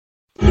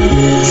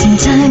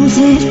Sometimes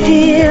it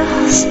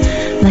feels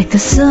like the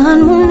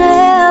sun will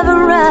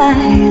never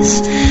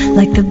rise,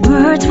 like the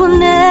birds will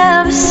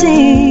never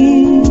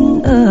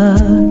sing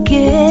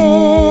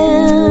again.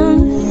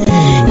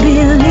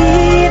 Believe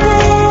in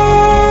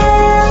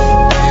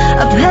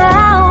a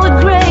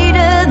power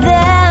greater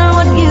than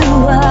what you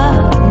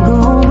are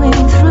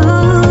going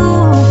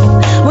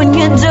through. When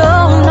you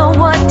don't know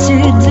what to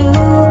do,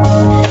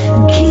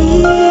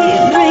 keep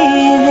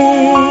breathing.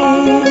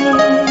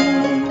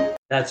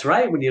 That's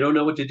right. When you don't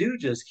know what to do,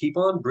 just keep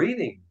on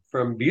breathing.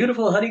 From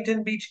beautiful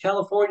Huntington Beach,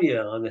 California,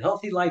 on the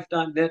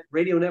HealthyLife.net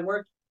radio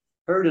network,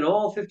 heard in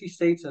all 50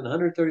 states and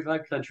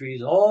 135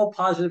 countries, all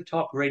positive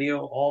talk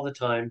radio all the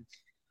time.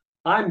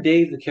 I'm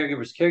Dave, the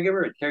caregiver's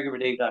caregiver at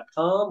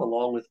caregiverdave.com,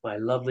 along with my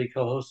lovely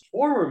co-host,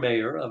 former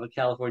mayor of a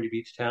California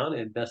beach town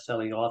and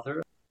best-selling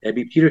author,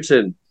 Debbie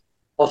Peterson.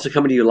 Also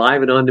coming to you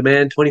live and on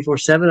demand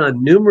 24/7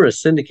 on numerous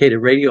syndicated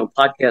radio and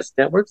podcast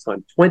networks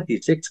on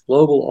 26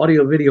 global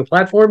audio-video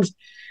platforms,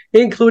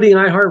 including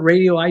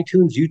iHeartRadio,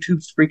 iTunes,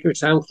 YouTube, Spreaker,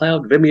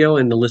 SoundCloud, Vimeo,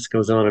 and the list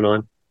goes on and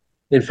on.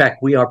 In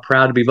fact, we are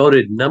proud to be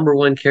voted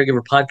 #1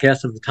 caregiver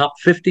podcast of the top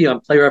 50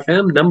 on Player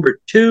FM,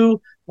 #2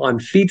 on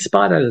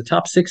FeedSpot out of the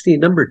top 60,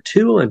 and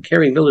 #2 on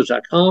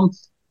caringvillage.com.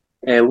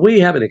 And we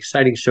have an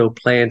exciting show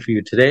planned for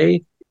you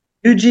today.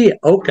 Yuji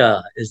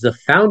Oka is the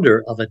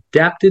founder of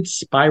Adapted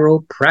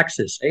Spiral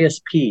Praxis,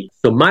 ASP,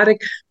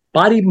 somatic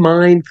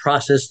body-mind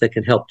process that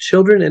can help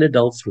children and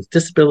adults with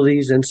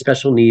disabilities and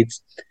special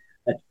needs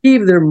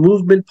achieve their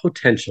movement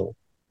potential.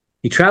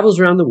 He travels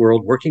around the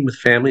world working with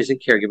families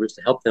and caregivers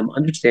to help them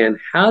understand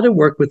how to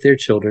work with their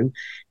children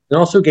and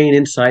also gain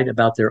insight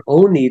about their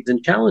own needs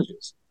and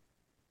challenges.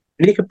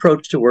 A unique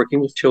approach to working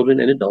with children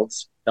and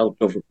adults,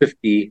 developed over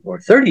 50 or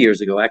 30 years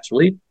ago,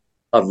 actually,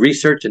 of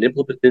research and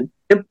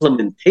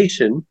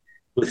implementation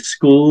with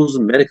schools,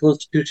 medical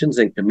institutions,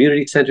 and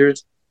community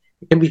centers.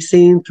 It can be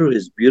seen through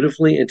his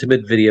beautifully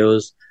intimate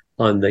videos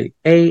on the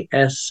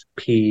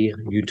ASP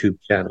YouTube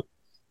channel.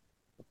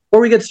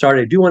 Before we get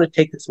started, I do want to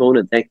take this moment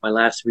and thank my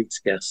last week's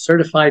guest,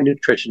 certified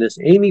nutritionist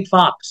Amy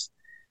Fox,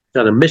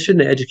 who's on a mission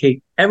to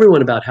educate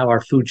everyone about how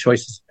our food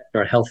choices affect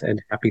our health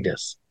and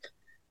happiness.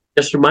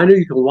 Just a reminder,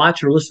 you can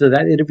watch or listen to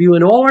that interview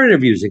and all our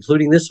interviews,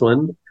 including this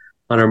one,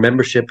 on our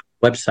membership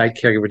website,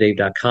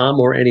 caregiverdave.com,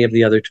 or any of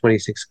the other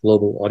 26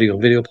 global audio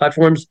and video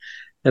platforms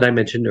that I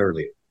mentioned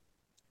earlier.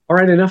 All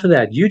right, enough of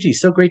that. Yuji,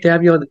 so great to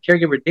have you on the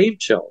Caregiver Dave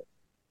Show.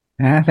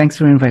 Thanks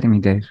for inviting me,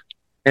 Dave.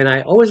 And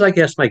I always like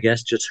to ask my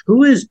guests, just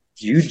who is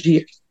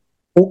Yuji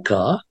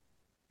Oka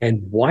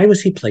and why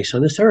was he placed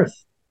on this earth?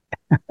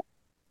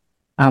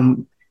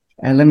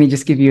 Let me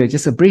just give you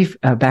just a brief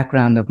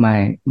background of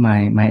my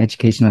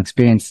educational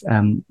experience.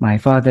 My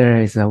father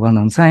is a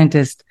well-known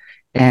scientist,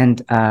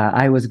 and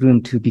I was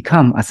groomed to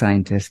become a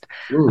scientist.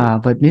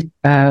 But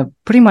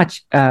pretty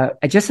much,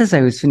 just as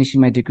I was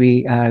finishing my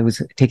degree, I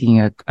was taking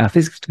a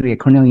physics degree at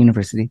Cornell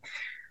University.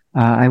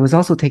 I was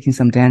also taking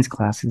some dance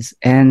classes,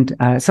 and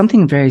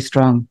something very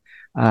strong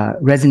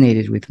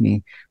resonated with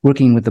me,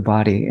 working with the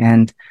body.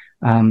 And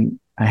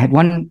I had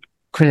one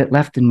credit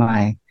left in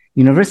my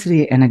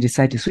university, and I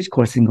decided to switch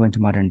course and go into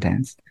modern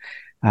dance.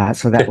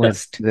 So that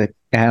was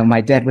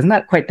my dad was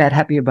not quite that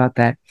happy about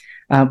that.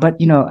 But,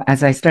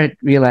 as I started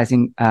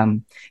realizing,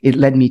 it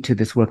led me to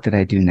this work that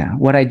I do now.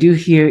 What I do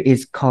here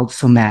is called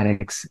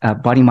somatics,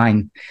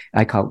 body-mind.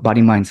 I call it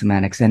body-mind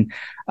somatics. And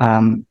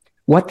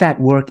what that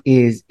work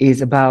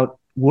is about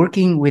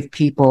working with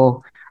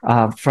people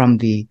from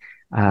the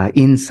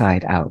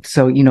inside out.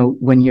 So,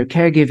 when you're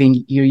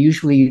caregiving, you're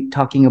usually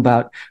talking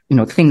about,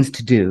 things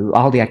to do,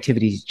 all the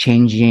activities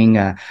changing,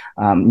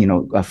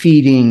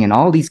 feeding and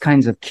all these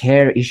kinds of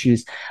care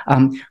issues.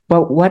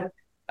 But what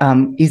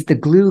is the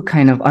glue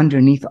kind of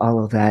underneath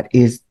all of that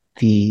is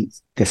the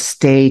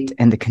state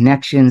and the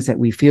connections that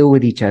we feel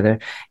with each other.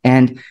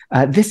 And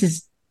this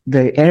is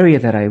the area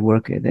that I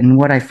work with. And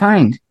what I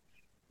find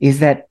is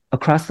that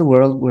across the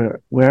world,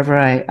 wherever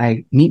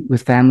I meet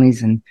with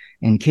families and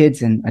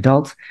kids and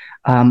adults,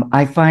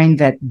 I find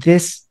that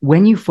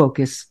when you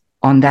focus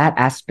on that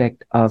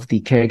aspect of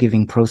the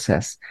caregiving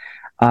process,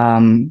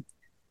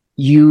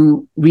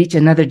 you reach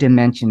another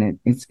dimension.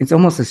 It's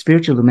almost a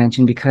spiritual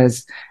dimension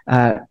because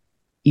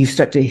you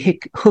start to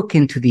hook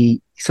into the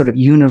sort of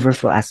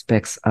universal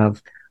aspects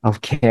of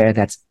care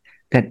that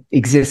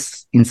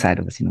exists inside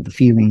of us. The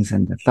feelings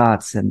and the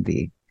thoughts and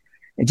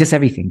just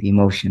everything, the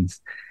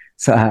emotions.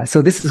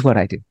 So this is what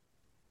I do,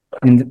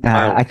 and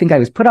I think I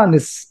was put on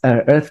this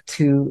earth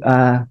to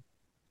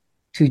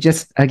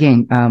just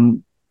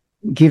again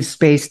give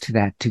space to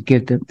that, to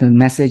give the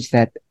message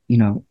that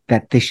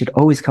that they should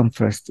always come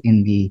first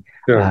in the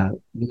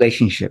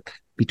relationship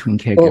between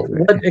caregivers.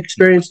 Well, what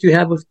experience do you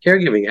have with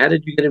caregiving? How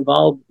did you get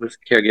involved with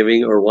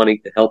caregiving or wanting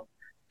to help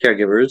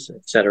caregivers,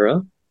 et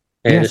cetera,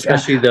 and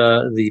especially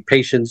the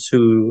patients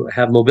who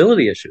have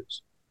mobility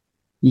issues?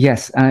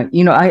 Yes,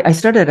 I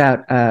started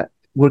out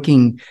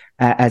working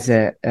as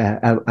an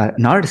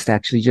artist,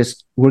 actually,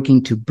 just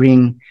working to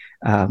bring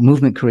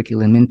movement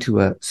curriculum into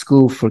a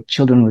school for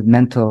children with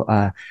mental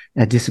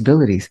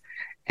disabilities.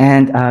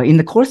 And in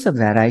the course of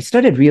that, I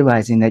started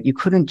realizing that you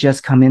couldn't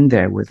just come in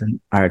there with an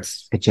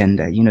arts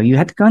agenda. You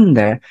had to come in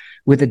there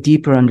with a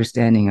deeper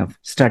understanding of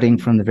starting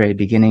from the very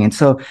beginning. And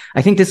so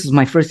I think this was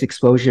my first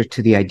exposure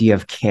to the idea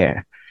of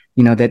care.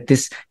 That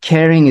this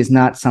caring is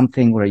not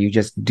something where you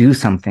just do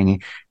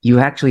something. You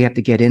actually have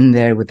to get in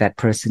there with that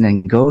person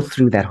and go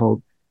through that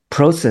whole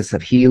process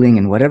of healing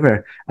and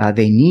whatever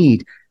they need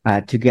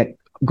to get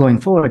going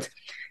forward.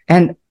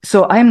 And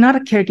so I'm not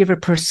a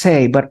caregiver per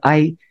se, but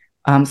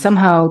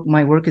somehow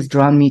my work has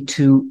drawn me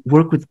to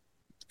work with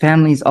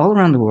families all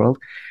around the world.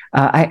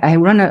 I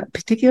run a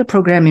particular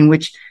program in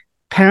which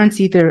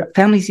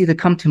families either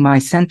come to my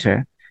center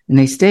and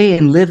they stay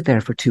and live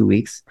there for 2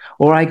 weeks,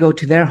 or I go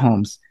to their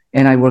homes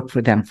and I work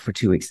for them for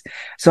 2 weeks.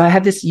 So I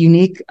have this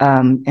unique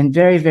and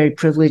very, very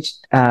privileged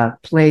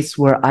place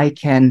where I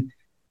can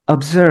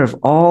observe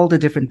all the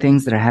different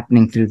things that are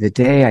happening through the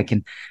day. I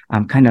can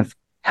kind of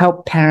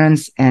help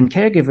parents and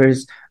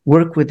caregivers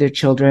work with their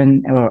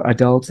children or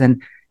adults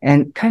and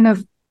kind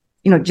of,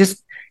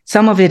 just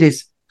some of it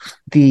is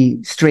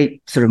the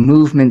straight sort of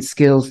movement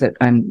skills that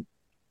I'm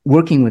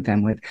working with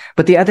them with.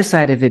 But the other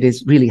side of it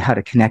is really how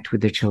to connect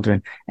with their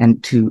children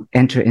and to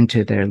enter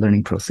into their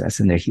learning process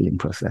and their healing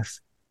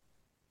process.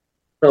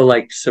 So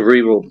like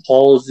cerebral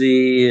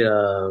palsy?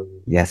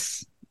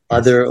 Yes.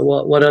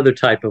 What other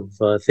type of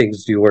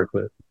things do you work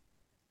with?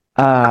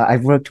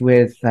 I've worked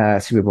with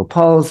cerebral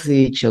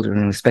palsy,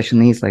 children with special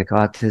needs like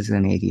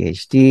autism,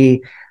 ADHD.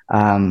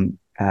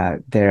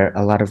 There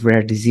are a lot of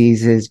rare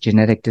diseases,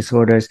 genetic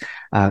disorders,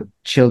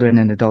 children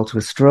and adults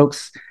with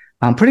strokes,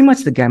 pretty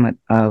much the gamut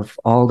of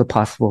all the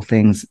possible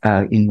things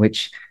in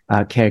which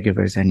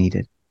caregivers are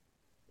needed.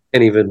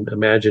 Can't even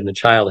imagine a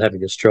child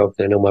having a stroke.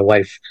 I know my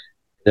wife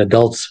and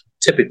adults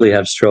typically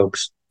have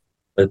strokes,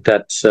 but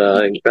that's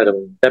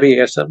incredible. Debbie, you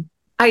got something?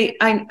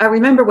 I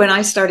remember when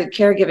I started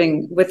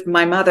caregiving with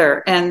my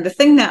mother, and the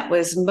thing that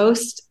was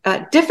most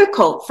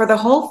difficult for the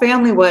whole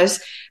family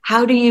was,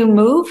 how do you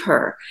move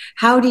her?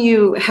 How do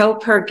you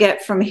help her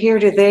get from here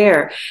to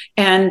there?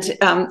 And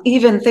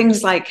even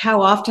things like,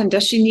 how often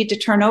does she need to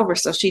turn over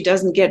so she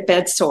doesn't get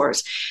bed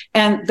sores?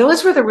 And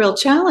those were the real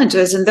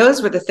challenges. And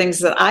those were the things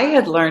that I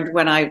had learned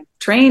when I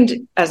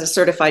trained as a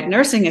certified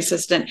nursing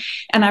assistant.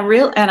 And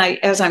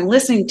as I'm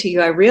listening to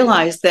you, I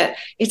realized that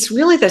it's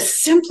really the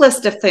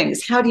simplest of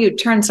things. How do you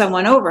turn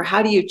someone over?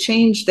 How do you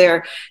change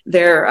their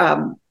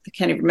I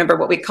can't even remember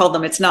what we call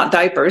them. It's not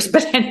diapers,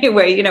 but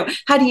anyway,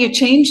 how do you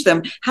change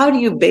them? How do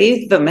you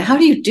bathe them? How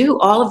do you do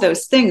all of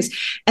those things?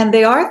 And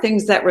they are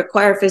things that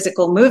require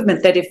physical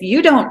movement that if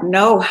you don't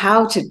know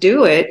how to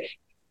do it,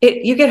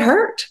 you get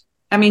hurt.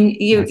 I mean,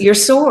 you're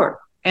sore.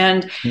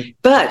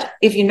 But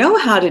if you know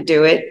how to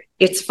do it,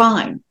 it's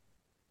fine.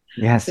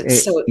 Yes.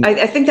 So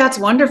I think that's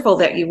wonderful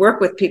that you work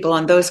with people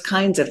on those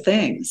kinds of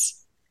things.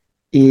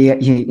 Yeah,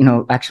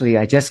 actually,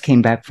 I just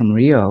came back from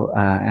Rio.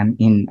 I'm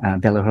in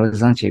Belo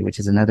Horizonte, which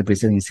is another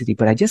Brazilian city.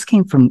 But I just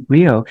came from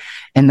Rio,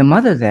 and the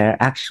mother there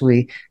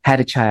actually had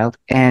a child,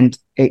 and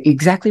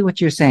exactly what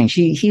you're saying.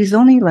 He's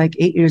only like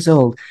 8 years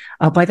old.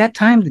 By that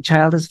time, the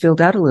child has filled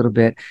out a little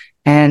bit,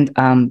 and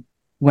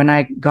when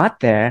I got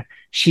there,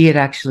 she had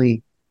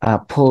actually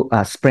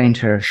sprained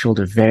her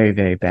shoulder very,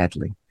 very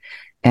badly.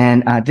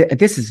 And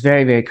this is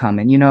very, very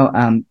common.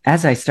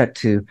 As I start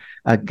to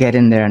get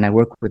in there and I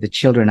work with the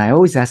children, I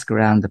always ask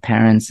around the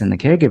parents and the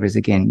caregivers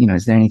again,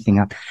 is there anything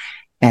up?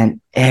 And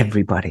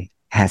everybody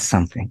has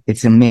something.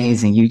 It's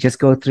amazing. You just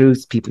go through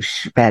people,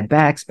 bad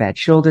backs, bad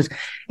shoulders.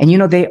 And,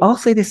 they all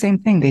say the same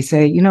thing. They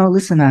say,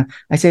 listen,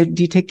 I say,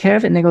 do you take care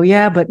of it? And they go,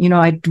 yeah, but,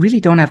 I really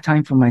don't have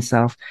time for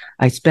myself.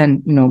 I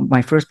spend,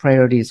 my first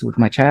priority is with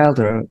my child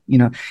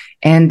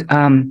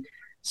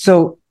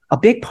so a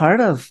big part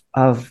of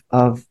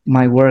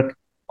my work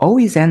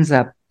always ends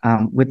up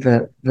with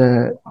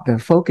the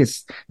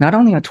focus not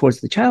only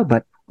towards the child,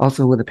 but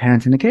also with the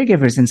parents and the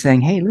caregivers and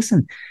saying, hey,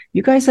 listen,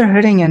 you guys are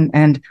hurting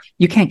and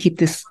you can't keep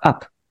this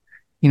up.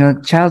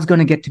 Child's going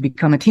to get to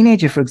become a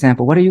teenager, for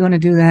example. What are you going to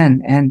do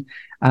then? And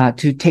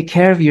to take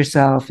care of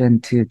yourself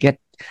and to get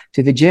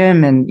to the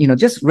gym and,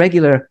 just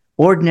regular,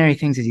 ordinary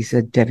things, as you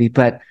said, Debbie,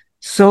 but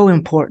so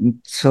important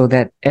so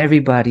that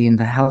everybody in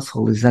the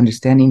household is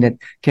understanding that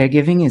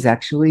caregiving is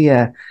actually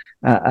a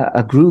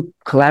group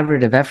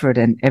collaborative effort,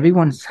 and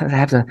everyone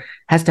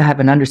has to have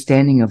an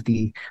understanding of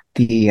the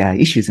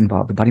issues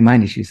involved, the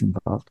body-mind issues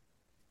involved.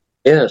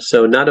 Yeah.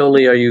 So not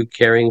only are you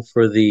caring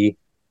for the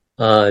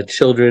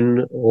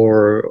children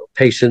or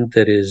patient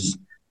that is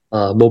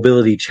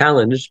mobility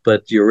challenged,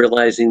 but you're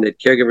realizing that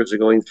caregivers are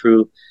going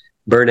through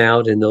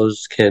burnout, and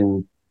those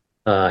can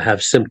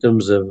have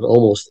symptoms of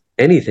almost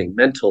anything,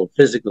 mental,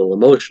 physical,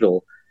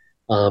 emotional.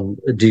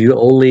 Do you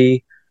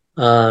only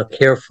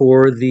care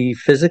for the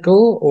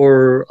physical,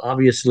 or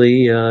obviously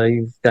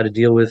you've got to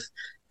deal with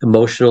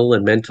emotional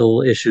and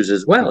mental issues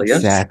as well? Yes?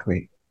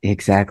 Exactly.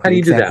 How do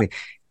you do that?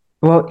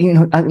 Well,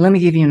 let me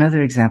give you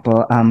another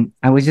example.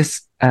 I was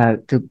just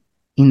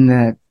in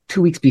the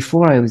 2 weeks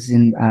before I was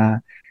in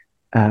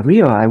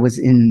Rio, I was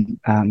in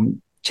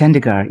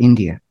Chandigarh,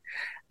 India.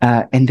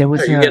 And there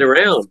was you get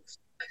around.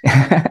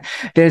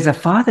 There's a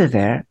father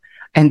there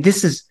And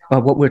this is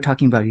what we were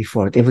talking about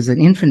before. There was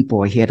an infant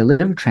boy. He had a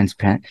liver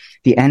transplant.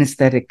 The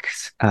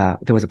anesthetics,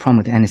 there was a problem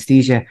with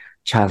anesthesia.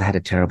 Child had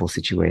a terrible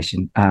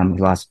situation.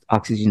 He lost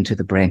oxygen to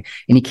the brain,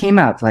 and he came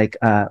out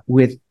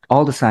with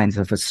all the signs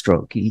of a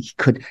stroke.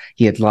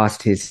 He had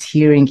lost his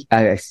hearing,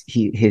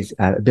 his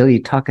ability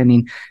to talk.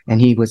 And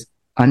he was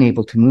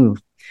unable to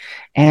move.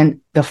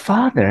 And the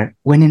father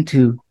went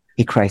into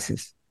a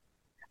crisis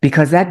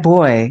because that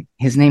boy,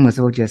 his name was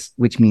Ojas,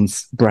 which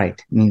means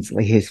bright, means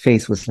like his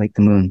face was like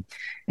the moon.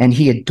 And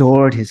he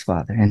adored his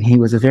father, and he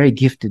was a very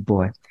gifted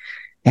boy.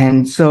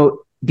 And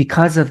so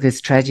because of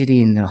this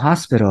tragedy in the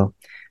hospital,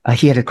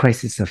 he had a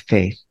crisis of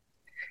faith.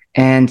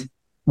 And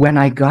when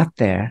I got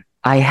there,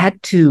 I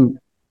had to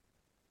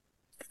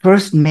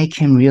first make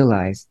him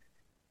realize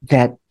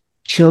that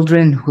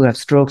children who have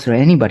strokes, or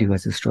anybody who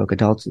has a stroke,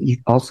 adults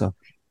also,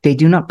 they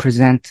do not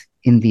present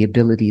in the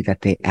ability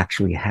that they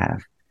actually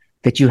have,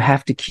 that you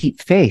have to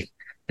keep faith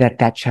that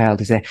that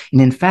child is there.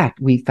 And in fact,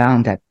 we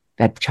found that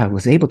that child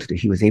was able to do.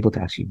 He was able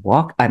to actually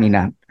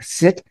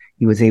sit.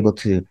 He was able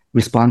to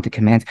respond to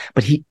commands,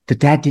 but the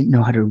dad didn't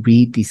know how to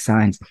read these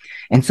signs.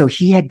 And so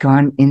he had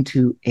gone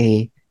into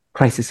a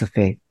crisis of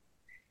faith.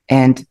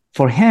 And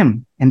for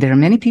him, and there are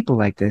many people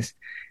like this,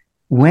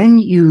 when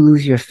you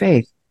lose your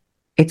faith,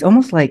 it's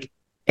almost like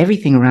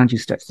everything around you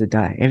starts to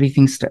die.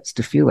 Everything starts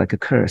to feel like a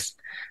curse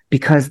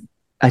because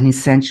an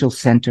essential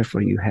center for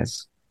you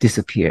has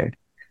disappeared.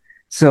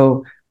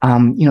 So,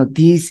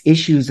 these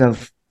issues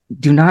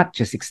do not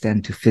just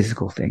extend to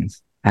physical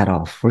things at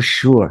all, for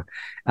sure.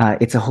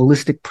 It's a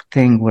holistic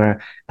thing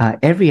where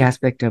every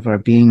aspect of our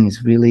being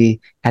is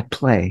really at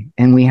play,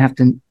 and we have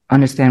to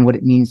understand what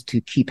it means to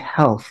keep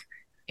health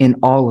in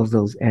all of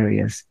those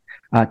areas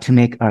to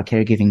make our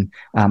caregiving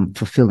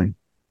fulfilling.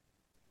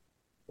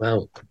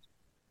 Wow.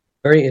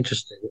 Very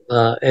interesting.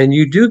 And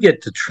you do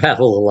get to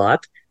travel a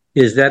lot.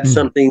 Is that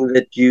something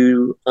that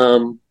you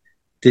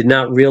did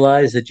not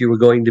realize that you were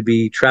going to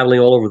be traveling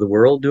all over the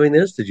world doing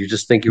this? Did you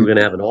just think you were going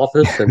to have an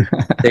office and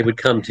they would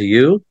come to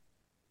you?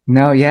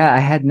 No, yeah, I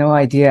had no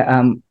idea.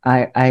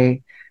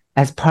 I,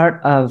 as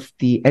part of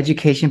the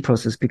education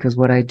process, because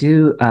what I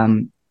do,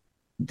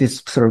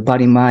 this sort of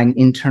body-mind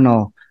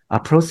internal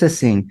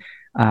processing,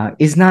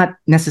 is not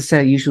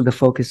necessarily usually the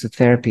focus of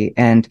therapy.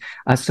 And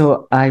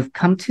so I've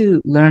come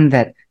to learn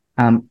that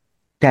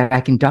that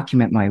I can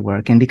document my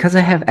work. And because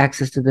I have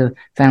access to the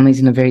families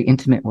in a very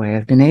intimate way,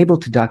 I've been able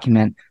to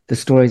document the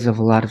stories of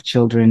a lot of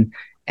children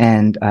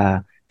and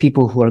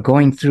people who are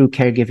going through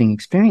caregiving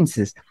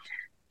experiences.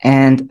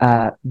 And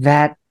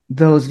that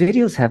those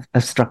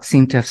videos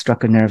seem to have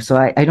struck a nerve. So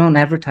I don't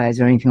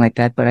advertise or anything like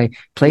that, but I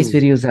place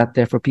videos out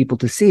there for people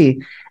to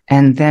see.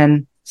 And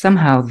then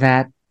somehow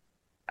that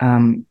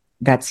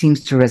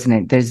seems to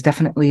resonate. There's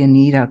definitely a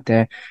need out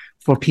there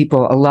for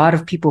people. A lot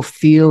of people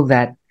feel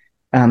that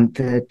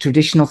the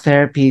traditional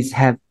therapies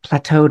have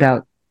plateaued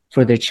out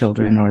for their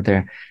children,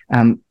 or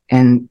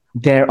and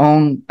their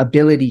own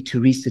ability to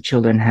reach the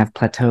children have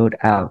plateaued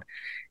out.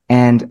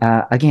 And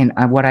again,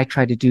 what I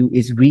try to do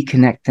is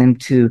reconnect them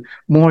to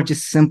more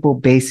just simple,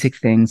 basic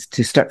things,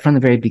 to start from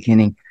the very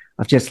beginning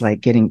of just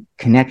like getting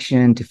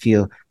connection, to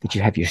feel that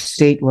you have your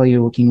state while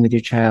you're working with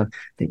your child,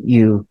 that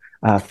you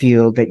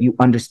feel that you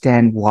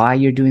understand why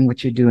you're doing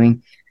what you're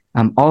doing.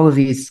 All of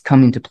these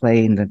come into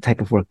play in the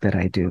type of work that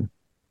I do.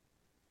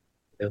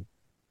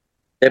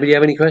 Debbie, do you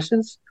have any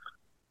questions?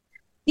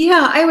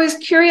 Yeah, I was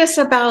curious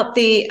about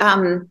the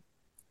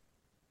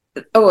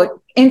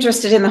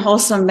interested in the whole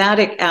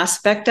somatic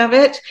aspect of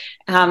it.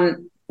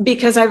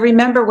 Because I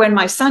remember when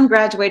my son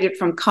graduated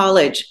from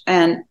college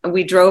and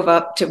we drove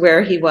up to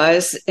where he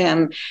was,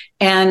 and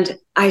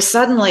I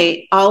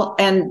suddenly,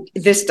 and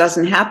this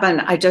doesn't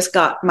happen,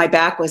 my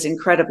back was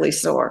incredibly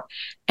sore.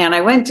 And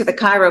I went to the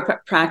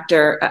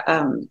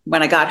chiropractor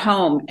when I got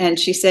home, and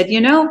she said,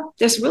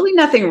 there's really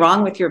nothing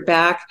wrong with your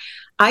back.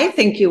 I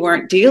think you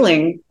weren't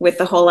dealing with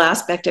the whole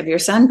aspect of your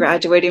son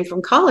graduating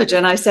from college.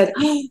 And I said,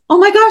 oh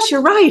my gosh,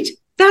 you're right.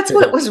 That's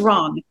what was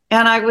wrong.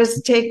 And I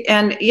was she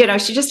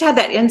just had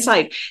that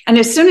insight. And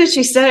as soon as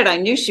she said it, I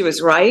knew she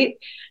was right,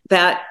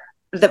 that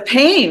the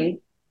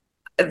pain,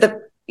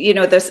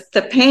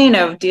 the pain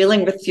of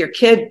dealing with your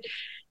kid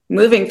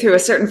moving through a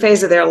certain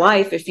phase of their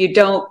life, if you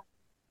don't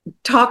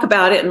talk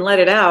about it and let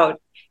it out,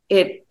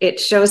 it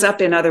shows up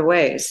in other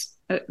ways.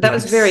 That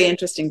was very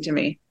interesting to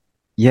me.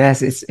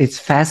 Yes, it's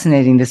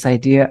fascinating, this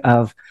idea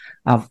of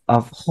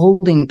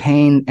holding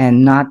pain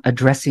and not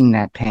addressing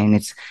that pain.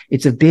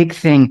 It's a big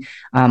thing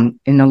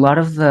in a lot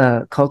of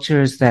the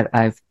cultures that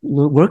I've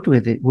worked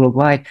with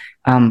worldwide.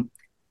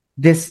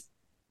 This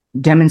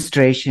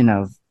demonstration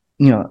of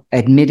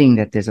admitting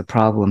that there's a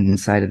problem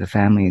inside of the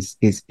family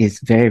is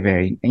very,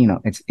 very,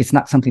 it's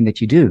not something that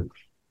you do.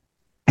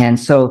 And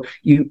so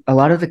a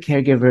lot of the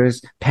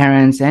caregivers,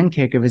 parents and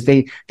caregivers,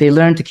 they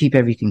learn to keep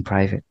everything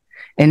private.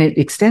 And it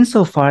extends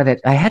so far that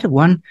I had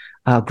one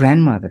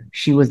grandmother.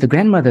 She was the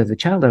grandmother of the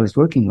child I was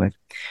working with.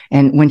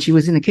 And when she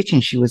was in the kitchen,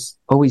 she was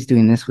always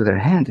doing this with her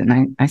hand.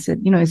 And I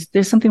said, is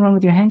there something wrong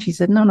with your hand? She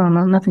said, no,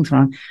 nothing's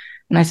wrong.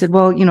 And I said,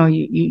 well, you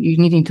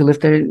needing to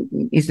lift there.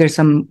 Is there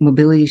some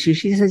mobility issue?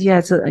 She says,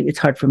 yeah, it's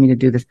hard for me to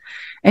do this.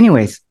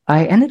 Anyways,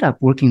 I ended up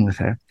working with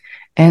her.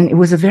 And it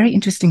was a very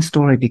interesting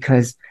story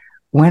because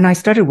when I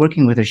started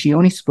working with her, she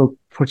only spoke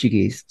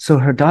Portuguese. So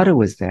her daughter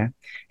was there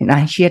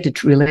and she had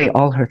to relay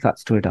all her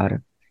thoughts to her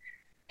daughter.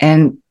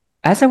 And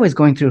as I was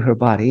going through her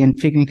body and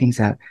figuring things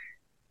out,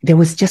 there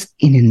was just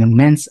an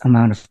immense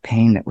amount of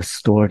pain that was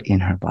stored in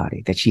her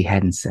body that she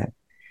hadn't said.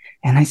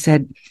 And I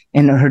said,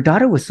 and her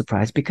daughter was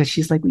surprised because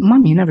she's like,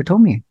 Mom, you never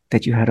told me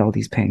that you had all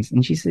these pains.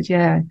 And she said,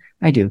 yeah,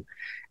 I do.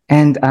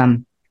 And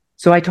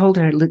so I told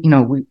her,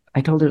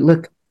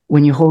 look,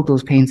 when you hold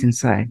those pains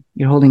inside,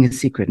 you're holding a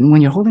secret. And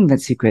when you're holding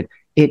that secret,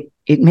 it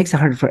makes it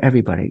harder for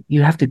everybody.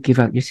 You have to give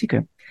out your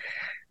secret.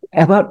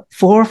 About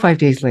 4 or 5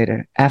 days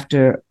later,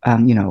 after,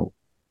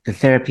 the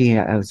therapy,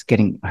 I was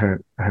getting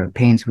her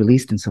pains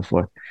released and so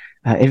forth.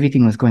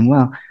 Everything was going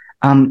well.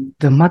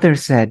 The mother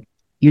said,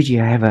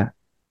 Yuji, I have a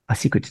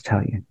secret to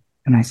tell you.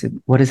 And I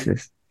said, what is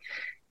this?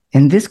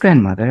 And this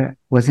grandmother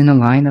was in a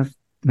line of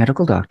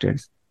medical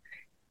doctors,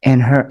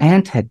 and her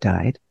aunt had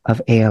died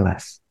of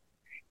ALS.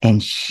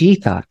 And she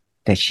thought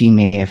that she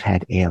may have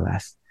had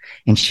ALS.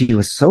 And she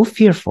was so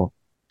fearful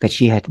that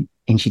she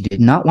did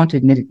not want to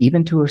admit it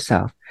even to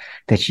herself,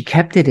 that she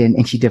kept it in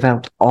and she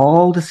developed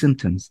all the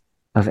symptoms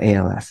of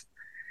ALS.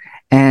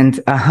 And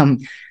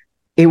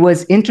it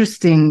was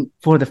interesting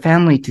for the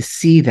family to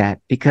see that,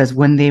 because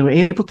when they were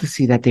able to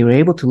see that, they were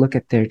able to look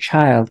at their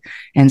child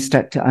and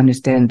start to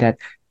understand that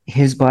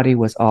his body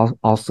was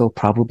also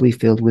probably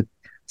filled with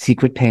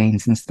secret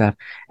pains and stuff,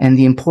 and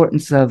the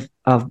importance of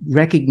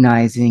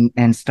recognizing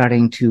and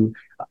starting to,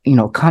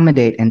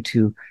 accommodate and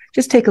to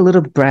just take a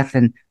little breath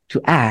and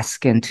to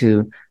ask and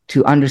to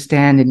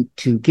understand and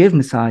to give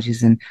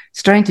massages and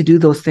starting to do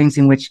those things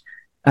in which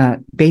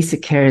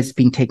basic care is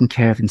being taken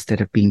care of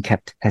instead of being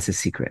kept as a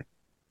secret.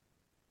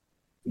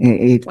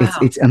 Wow.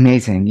 It's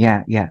amazing.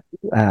 Yeah.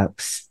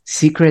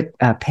 Secret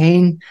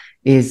pain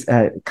is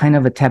kind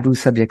of a taboo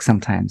subject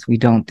sometimes. We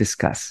don't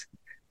discuss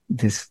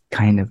this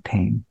kind of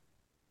pain.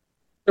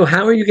 So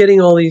how are you getting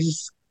all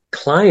these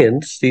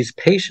clients, these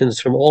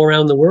patients from all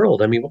around the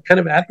world? I mean, what kind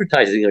of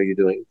advertising are you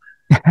doing?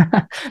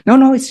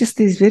 No, it's just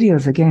these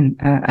videos again.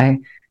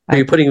 Are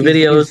you putting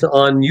videos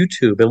on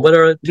YouTube?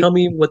 And tell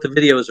me what the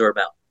videos are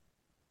about.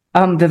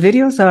 The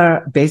videos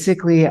are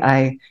basically,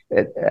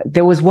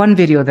 there was one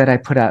video that I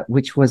put out,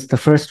 which was the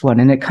first one,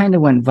 and it kind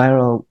of went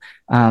viral,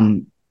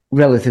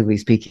 relatively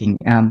speaking.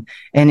 And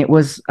it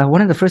was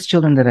one of the first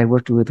children that I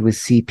worked with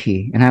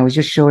CP, and I was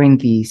just showing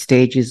the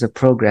stages of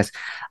progress.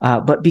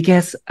 But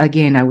because,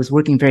 again, I was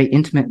working very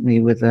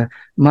intimately with the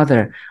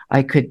mother,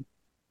 I could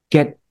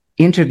get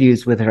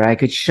interviews with her. I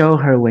could show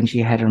her when she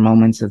had her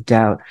moments of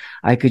doubt.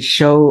 I could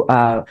show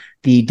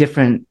the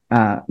different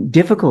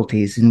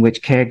difficulties in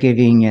which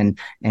caregiving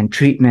and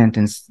treatment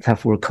and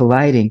stuff were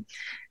colliding.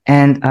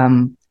 And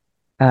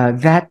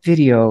that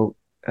video,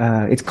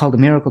 it's called The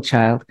Miracle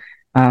Child.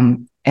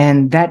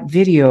 And that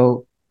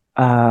video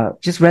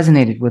just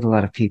resonated with a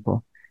lot of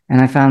people.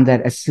 And I found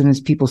that as soon as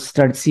people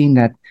started seeing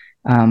that,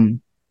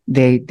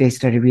 they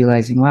started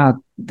realizing,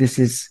 wow,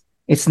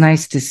 it's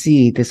nice to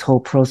see this whole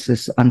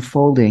process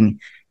unfolding.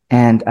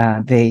 And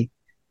I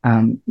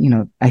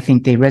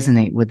think they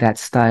resonate with that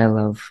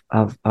style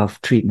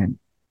of treatment.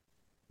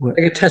 Like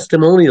a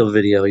testimonial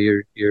video.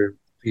 You're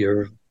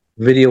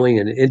videoing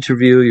an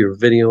interview, you're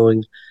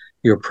videoing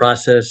your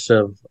process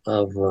of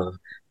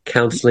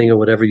counseling or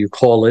whatever you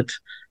call it.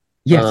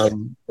 Yes.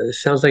 It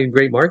sounds like a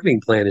great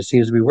marketing plan. It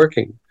seems to be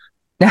working.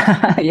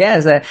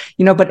 Yes,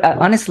 but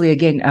honestly,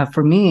 again,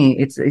 for me,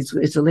 it's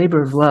a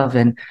labor of love,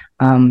 and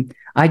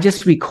I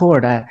just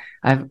record.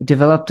 I've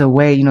developed a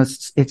way.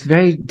 It's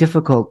very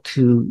difficult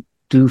to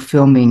do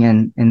filming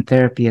and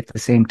therapy at the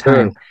same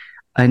time, sure,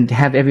 and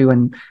have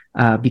everyone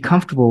be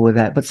comfortable with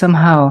that. But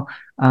somehow,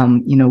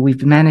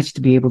 we've managed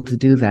to be able to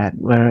do that.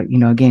 Where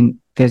again,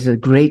 there's a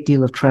great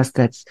deal of trust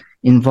that's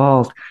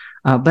involved.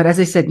 But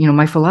as I said,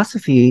 my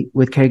philosophy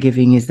with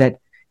caregiving is that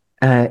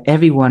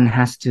everyone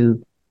has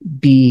to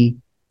be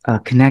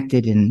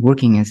connected and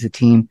working as a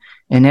team,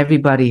 and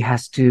everybody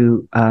has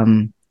to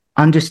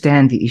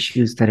understand the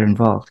issues that are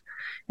involved.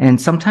 And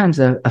sometimes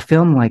a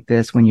film like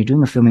this, when you're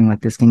doing a filming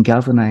like this, can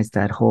galvanize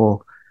that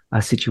whole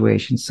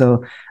situation.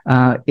 So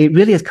it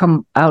really has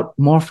come out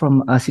more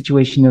from a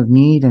situation of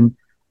need and,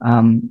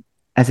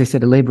 as I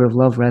said, a labor of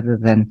love rather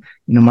than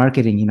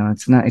marketing.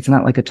 It's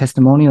not like a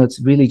testimonial. It's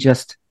really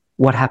just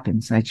what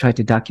happens. I try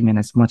to document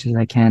as much as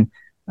I can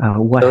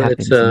what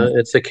happens.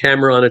 It's a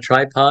camera on a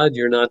tripod.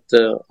 You're not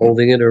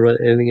holding it or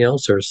anything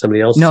else, or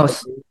somebody else? No.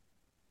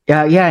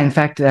 Yeah. In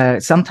fact,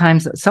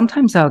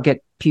 sometimes I'll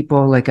get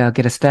people, like I'll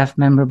get a staff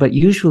member, but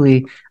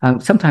usually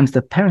sometimes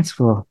the parents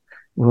will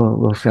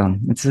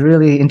film. It's a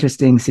really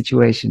interesting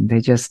situation.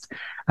 They just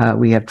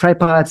we have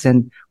tripods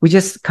and we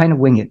just kind of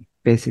wing it,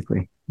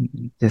 basically.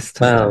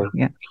 Wow.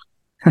 Yeah.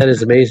 That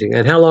is amazing.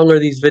 And how long are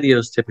these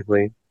videos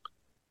typically?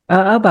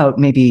 About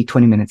maybe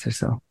 20 minutes or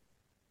so.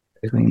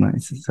 20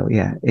 minutes. So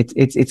yeah,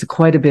 it's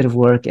quite a bit of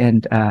work,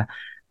 and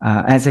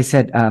As I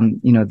said,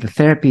 the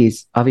therapy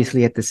is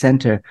obviously at the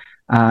center,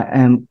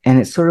 and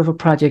it's sort of a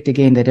project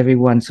again that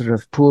everyone sort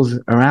of pulls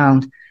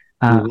around,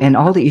 and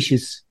all the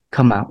issues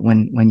come out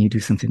when you do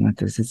something like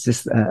this. It's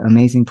just an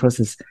amazing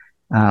process.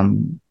 I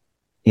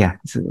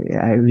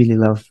really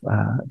love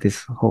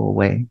this whole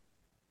way.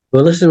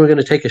 Well, listen, we're going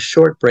to take a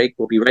short break.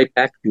 We'll be right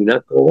back. Do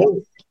not go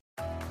away.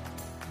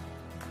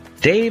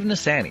 Dave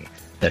Nasani,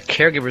 the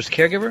caregiver's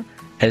caregiver,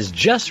 has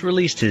just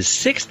released his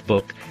 6th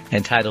book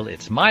entitled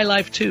It's My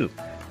Life Too,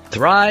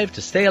 Thrive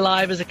to Stay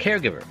Alive as a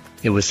Caregiver.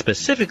 It was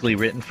specifically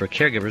written for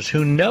caregivers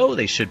who know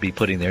they should be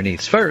putting their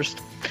needs first,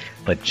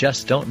 but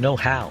just don't know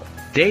how.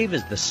 Dave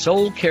is the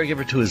sole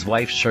caregiver to his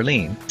wife,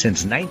 Charlene,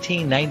 since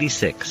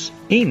 1996.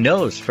 He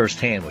knows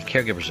firsthand what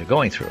caregivers are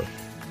going through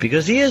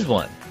because he is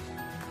one.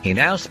 He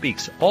now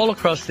speaks all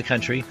across the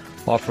country,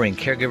 offering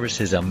caregivers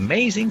his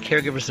amazing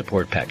caregiver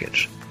support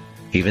package.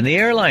 Even the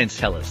airlines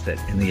tell us that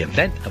in the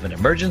event of an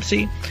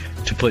emergency,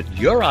 to put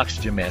your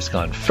oxygen mask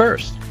on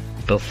first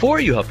before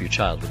you help your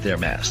child with their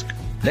mask.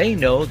 They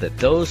know that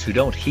those who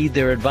don't heed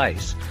their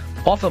advice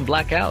often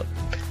black out,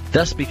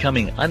 thus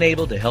becoming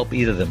unable to help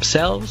either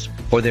themselves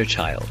or their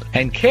child.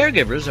 And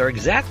caregivers are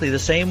exactly the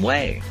same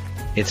way.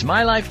 It's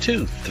My Life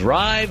Too,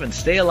 Thrive and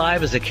Stay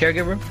Alive as a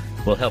Caregiver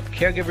will help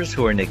caregivers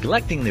who are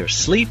neglecting their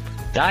sleep,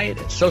 diet,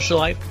 and social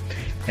life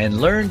and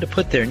learn to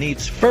put their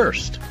needs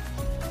first.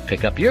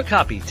 Pick up your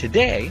copy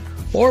today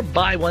or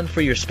buy one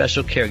for your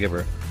special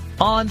caregiver,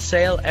 on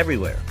sale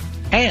everywhere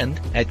and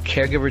at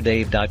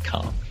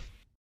caregiverdave.com.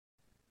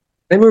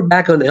 And we're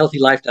back on the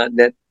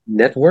HealthyLife.net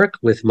network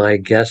with my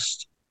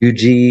guest,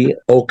 Yuji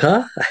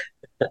Oka.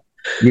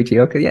 Yuji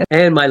Oka, yeah.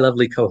 And my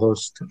lovely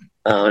co-host,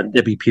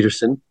 Debbie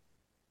Peterson.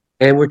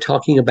 And we're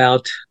talking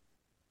about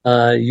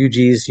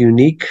Yuji's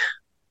unique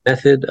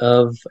method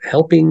of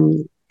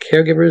helping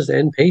caregivers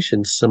and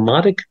patients,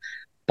 somatic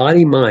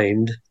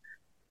body-mind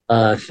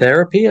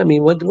therapy. I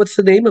mean, what's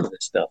the name of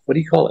this stuff? What do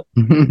you call it?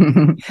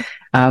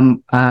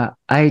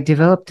 I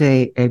developed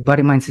a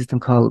body-mind system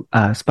called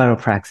Spiral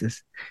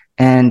Praxis.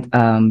 And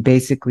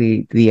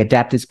basically, the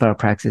Adapted Spiral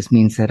Praxis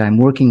means that I'm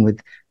working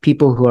with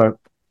people who are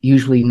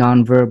usually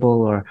nonverbal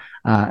or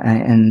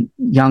and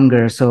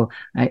younger, so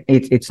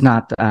it's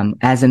not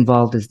as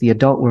involved as the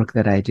adult work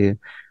that I do.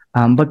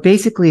 But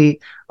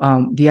basically,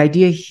 the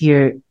idea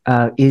here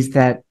is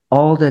that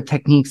all the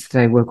techniques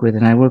that I work with,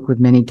 and I work with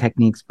many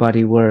techniques: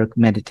 body work,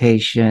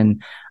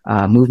 meditation,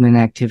 movement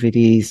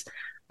activities,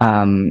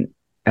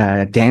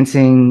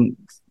 dancing,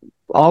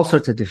 all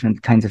sorts of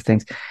different kinds of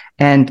things.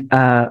 And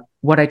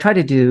what I try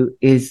to do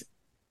is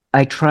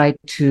I try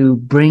to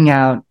bring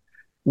out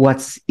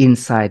what's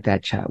inside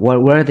that child,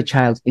 where the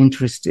child's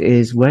interest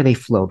is, where they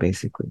flow,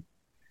 basically.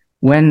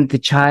 When the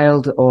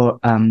child or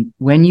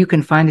when you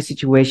can find a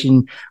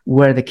situation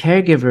where the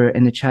caregiver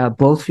and the child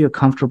both feel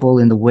comfortable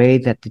in the way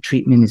that the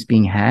treatment is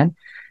being had,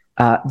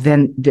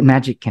 then the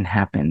magic can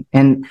happen.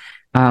 And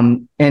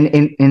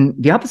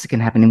the opposite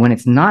can happen. And when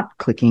it's not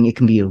clicking, it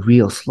can be a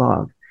real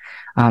slog.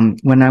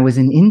 When I was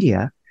in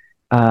India,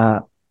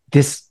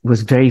 this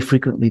was very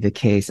frequently the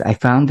case. I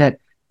found that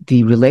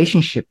the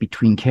relationship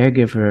between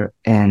caregiver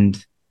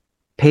and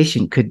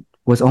patient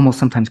was almost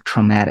sometimes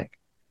traumatic,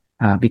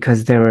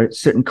 because there are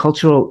certain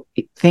cultural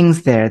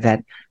things there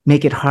that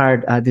make it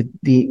hard.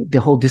 The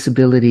whole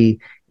disability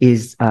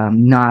is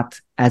not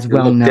as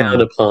well known.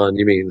 Down upon,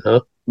 you mean,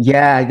 huh?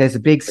 Yeah, there's a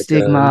big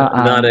stigma.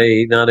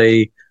 Not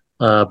a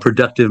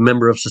productive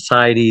member of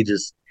society.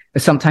 Just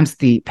sometimes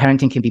the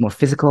parenting can be more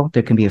physical.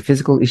 There can be a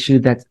physical issue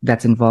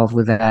that's involved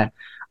with that.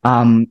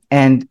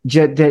 And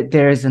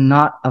there is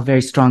not a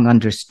very strong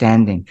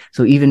understanding.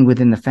 So even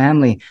within the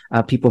family,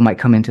 people might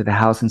come into the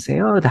house and say,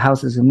 "Oh, the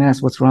house is a mess.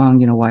 What's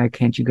wrong? Why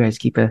can't you guys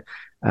keep a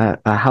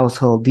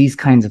household?" These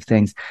kinds of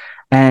things.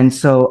 And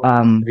so,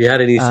 have you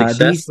had any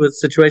success with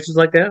situations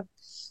like that?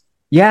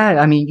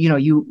 Yeah, I mean,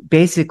 you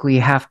basically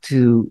have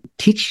to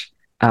teach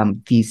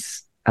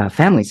these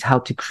families how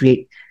to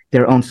create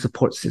their own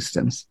support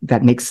systems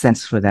that makes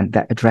sense for them,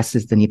 that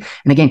addresses the need.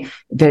 And again,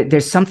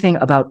 there's something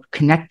about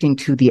connecting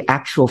to the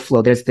actual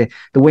flow. There's the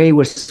way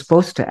we're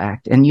supposed to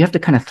act. And you have to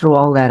kind of throw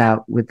all that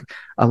out with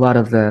a lot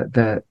of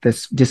the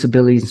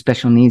disabilities and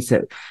special needs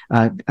that,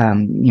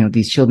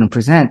 these children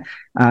present.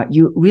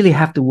 You really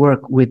have to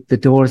work with the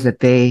doors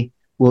that they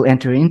will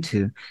enter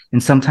into.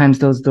 And sometimes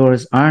those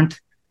doors aren't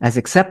as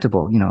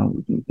acceptable.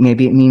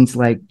 Maybe it means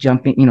like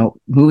jumping,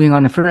 moving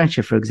on the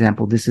furniture, for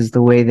example. This is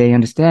the way they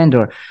understand.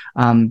 Or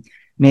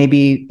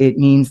maybe it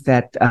means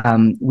that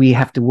we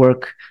have to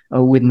work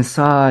with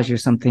massage or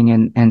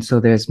something. And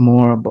so there's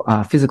more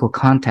physical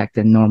contact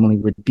than normally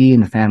would be in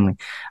the family.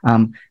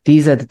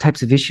 These are the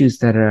types of issues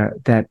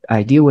that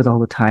I deal with all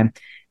the time.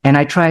 And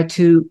I try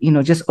to,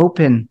 just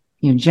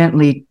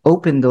gently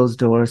open those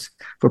doors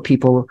for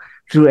people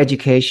through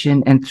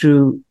education and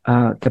through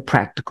the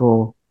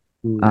practical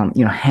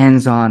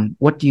hands-on.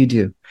 What do you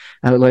do?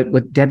 Like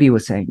what Debbie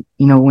was saying,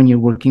 when you're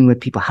working with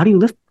people, how do you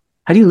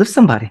lift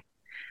somebody?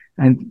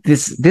 And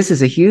this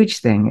is a huge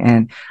thing.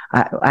 And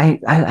I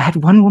had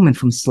one woman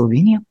from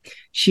Slovenia.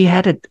 She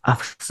had a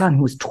son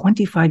who was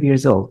 25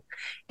 years old,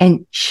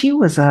 and she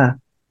was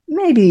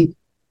maybe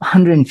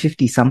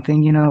 150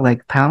 something,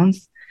 like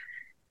pounds.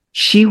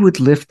 She would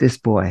lift this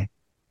boy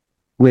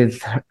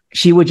with her.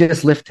 She would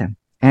just lift him.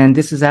 And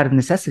this is out of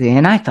necessity.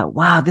 And I thought,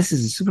 wow, this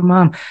is a super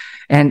mom.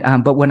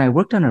 And, but when I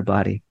worked on her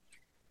body,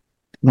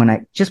 when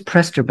I just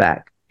pressed her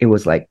back, it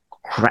was like,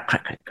 crack,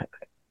 crack, crack, crack.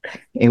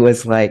 It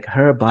was like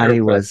her body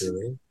was,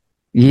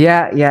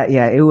 yeah.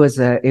 It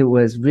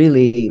was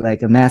really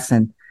like a mess.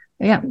 And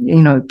yeah,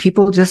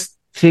 people just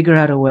figure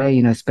out a way,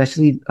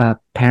 especially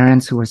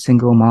parents who are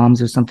single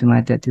moms or something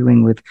like that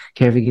dealing with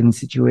caregiving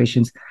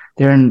situations.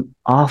 They're in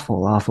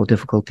awful, awful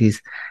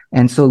difficulties.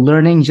 And so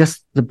learning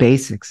just the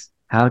basics,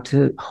 how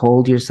to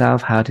hold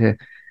yourself, how to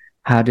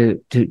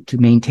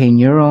maintain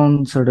your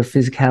own sort of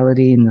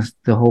physicality in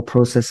the whole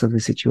process of the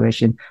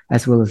situation,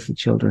 as well as the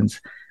children's.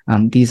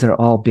 These are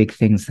all big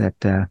things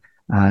that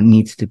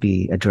needs to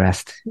be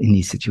addressed in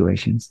these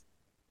situations.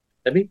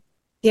 Debbie?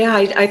 Yeah,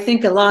 I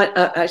think a lot.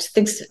 I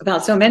think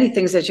about so many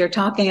things as you're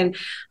talking, and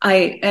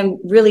I am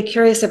really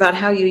curious about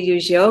how you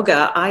use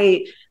yoga.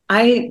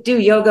 I do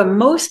yoga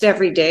most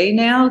every day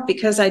now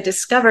because I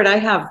discovered I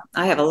have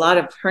a lot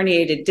of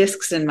herniated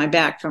discs in my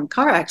back from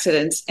car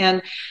accidents,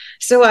 and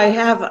so I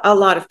have a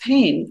lot of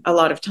pain a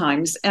lot of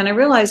times. And I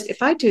realized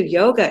if I do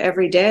yoga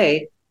every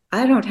day,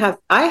 I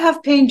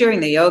have pain during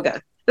the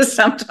yoga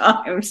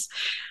sometimes,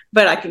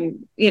 but I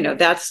can,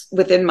 that's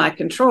within my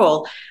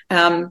control.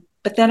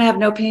 But then I have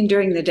no pain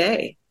during the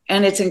day,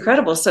 and it's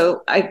incredible.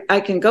 So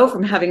I can go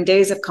from having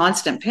days of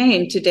constant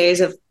pain to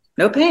days of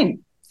no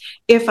pain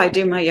if I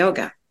do my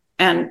yoga.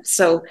 And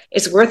so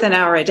it's worth an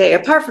hour a day,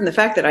 apart from the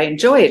fact that I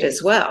enjoy it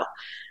as well.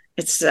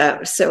 It's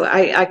so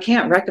I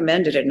can't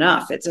recommend it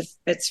enough.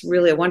 It's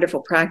really a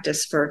wonderful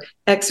practice for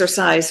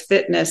exercise,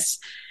 fitness,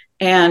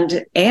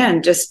 and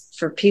just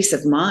for peace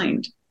of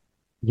mind.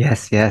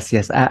 Yes.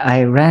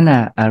 I ran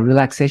a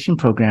relaxation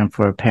program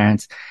for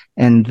parents,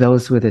 and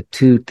those were the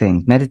two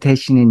things: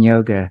 meditation and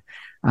yoga,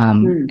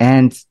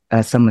 and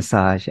some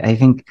massage. I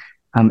think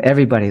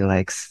everybody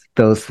likes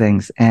those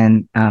things,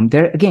 and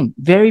they're, again,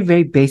 very,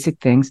 very basic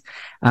things.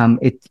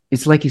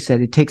 It's like you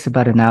said, it takes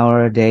about an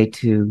hour a day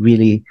to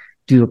really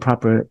do a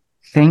proper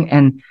thing,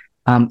 and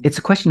it's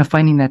a question of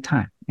finding that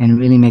time and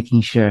really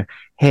making sure,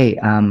 hey,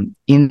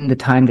 in the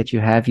time that you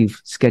have, you've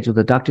scheduled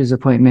a doctor's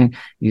appointment,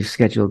 you've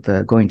scheduled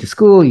the going to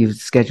school, you've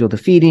scheduled the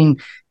feeding.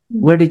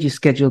 Where did you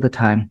schedule the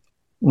time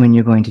when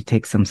you're going to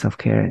take some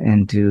self-care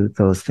and do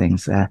those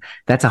things?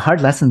 That's a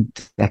hard lesson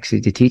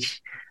actually to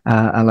teach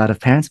a lot of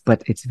parents,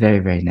 but it's very,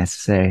 very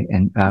necessary.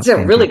 And it's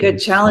a really good,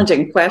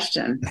 challenging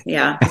question.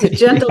 Yeah, it's a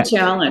gentle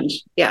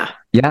challenge. Yeah.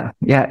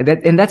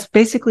 And that's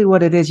basically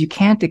what it is. You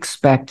can't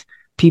expect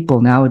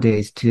people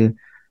nowadays to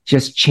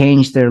just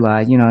change their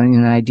lives. In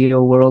an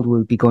ideal world, we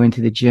would be going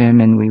to the gym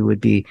and we would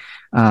be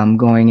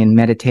going and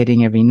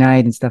meditating every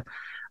night and stuff.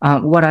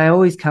 What I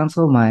always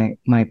counsel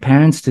my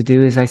parents to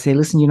do is I say,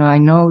 listen, I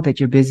know that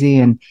you're busy,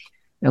 and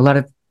a lot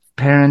of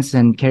parents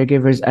and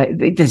caregivers,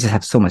 they just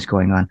have so much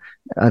going on,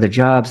 other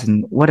jobs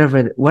and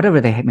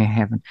whatever they may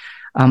have.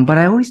 But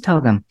I always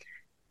tell them,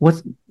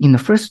 what's in the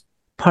first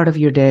part of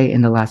your day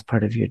and the last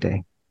part of your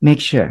day,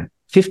 make sure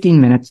 15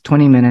 minutes,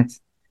 20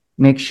 minutes,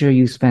 make sure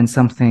you spend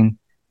something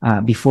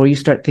before you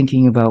start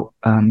thinking about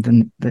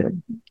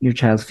your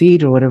child's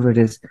feed or whatever it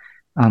is.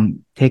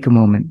 Take a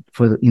moment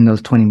in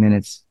those 20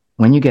 minutes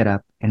when you get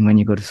up and when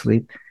you go to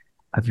sleep,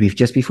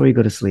 just before you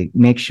go to sleep.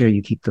 Make sure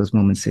you keep those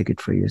moments sacred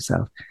for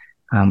yourself.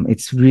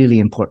 It's really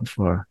important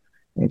for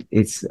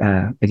most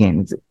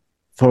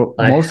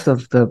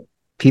of the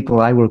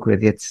people I work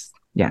with. It's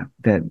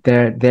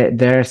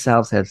their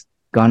selves has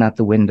gone out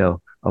the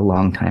window a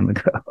long time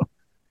ago.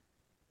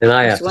 And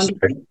I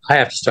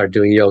have to start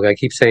doing yoga. I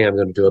keep saying I'm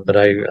going to do it, but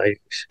I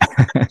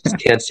just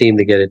can't seem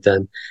to get it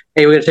done.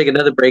 Hey, we're going to take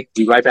another break.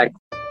 Be right back.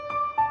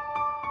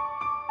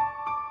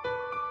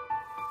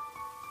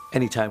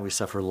 Anytime we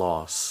suffer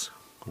loss,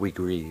 we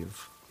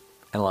grieve.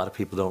 And a lot of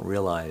people don't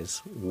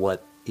realize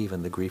what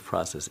even the grief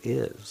process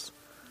is.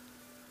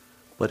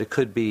 But it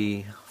could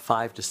be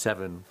 5 to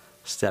 7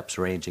 steps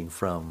ranging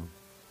from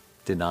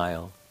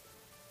denial,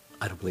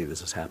 I don't believe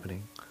this is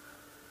happening,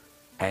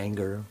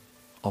 anger,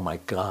 oh my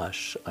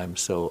gosh, I'm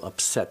so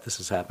upset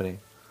this is happening,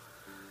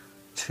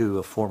 to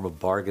a form of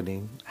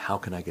bargaining, how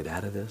can I get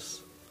out of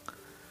this,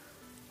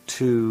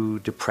 to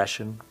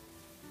depression,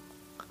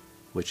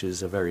 which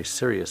is a very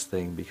serious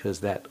thing because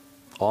that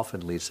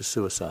often leads to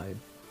suicide.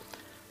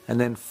 And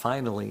then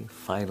finally,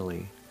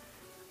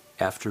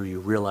 after you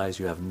realize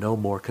you have no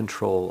more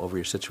control over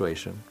your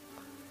situation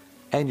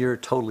and you're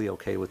totally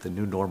okay with the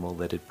new normal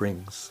that it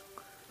brings,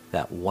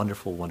 that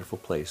wonderful, wonderful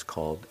place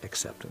called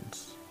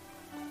acceptance.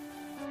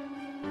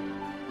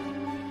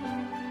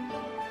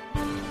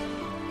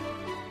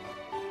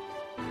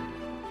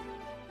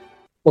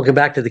 Welcome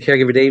back to the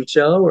Caregiver Dave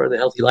Show. We're on the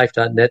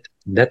HealthyLife.net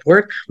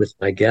network with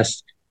my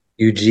guest,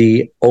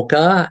 Yuji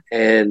Oka,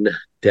 and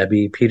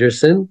Debbie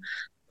Peterson,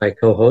 my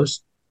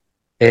co-host.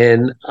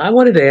 And I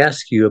wanted to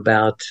ask you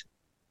about,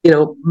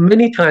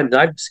 many times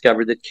I've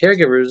discovered that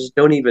caregivers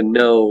don't even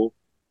know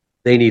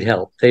they need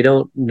help. They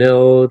don't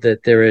know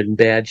that they're in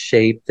bad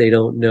shape. They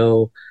don't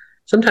know.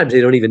 Sometimes they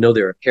don't even know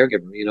they're a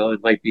caregiver. It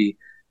might be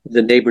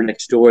the neighbor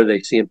next door. They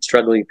see him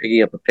struggling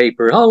picking up a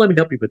paper. Oh, let me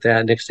help you with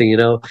that. Next thing you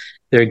know,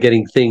 they're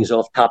getting things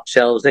off top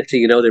shelves. Next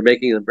thing you know, they're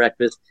making them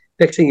breakfast.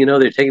 Next thing you know,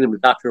 they're taking them to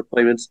doctor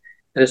appointments.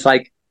 And it's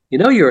like,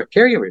 you're a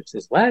caregiver. It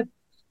says, what?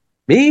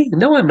 Me?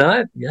 No, I'm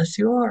not. Yes,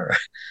 you are.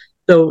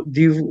 So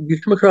do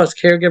you come across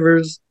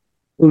caregivers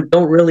who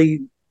don't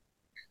really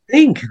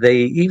think they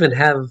even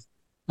have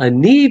a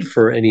need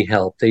for any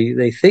help?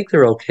 They think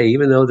they're okay,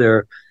 even though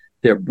they're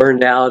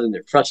burned out and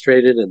they're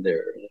frustrated and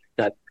they're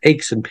got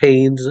aches and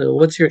pains.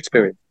 What's your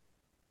experience?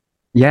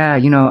 Yeah,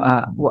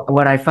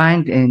 what I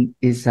find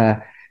is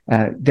there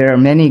are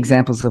many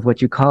examples of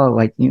what you call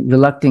like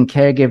reluctant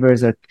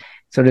caregivers or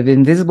sort of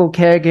invisible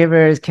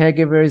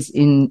caregivers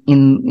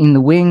in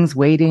the wings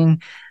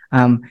waiting.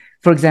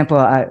 For example,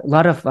 a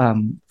lot of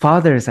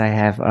fathers I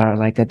have are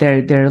like that.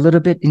 They're a little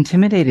bit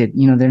intimidated.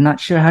 They're not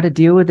sure how to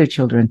deal with their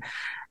children,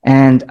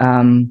 and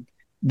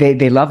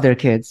they love their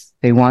kids.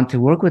 They want to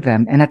work with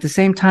them, and at the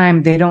same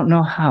time, they don't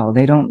know how.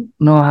 They don't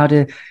know how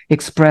to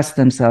express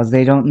themselves.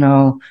 They don't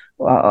know,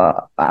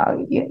 how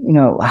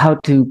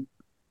to.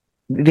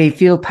 They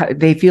feel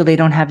they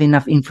don't have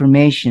enough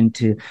information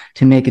to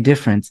make a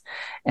difference,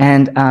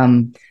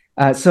 and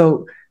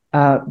so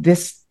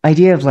this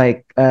idea of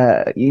like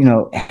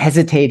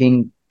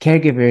hesitating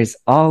caregivers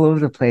all over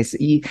the place,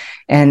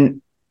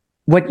 and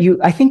what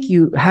I think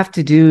you have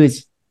to do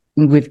is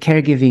with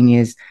caregiving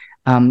is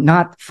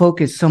not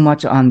focus so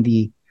much on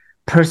the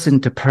person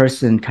to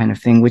person kind of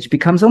thing, which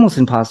becomes almost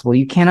impossible.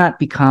 You cannot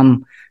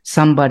become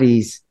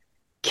somebody's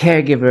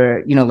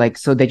caregiver, like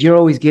so that you're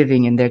always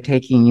giving and they're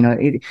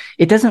taking.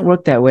 It doesn't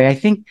work that way. I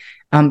think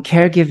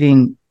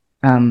caregiving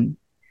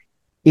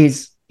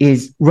is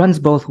runs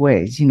both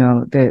ways.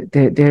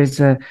 There's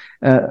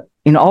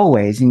in all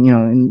ways, and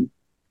in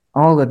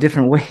all the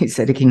different ways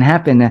that it can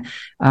happen.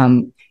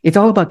 It's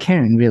all about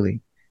caring,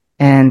 really.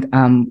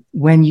 And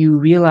when you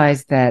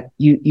realize that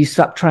you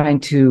stop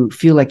trying to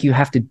feel like you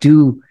have to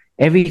do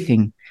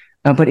everything,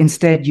 but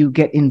instead you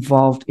get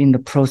involved in the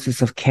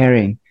process of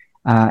caring,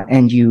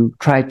 and you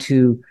try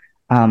to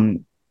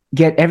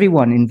get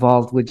everyone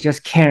involved with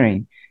just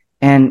caring.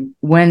 And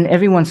when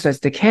everyone starts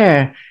to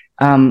care,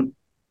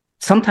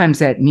 sometimes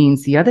that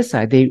means the other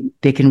side,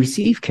 they can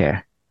receive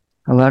care.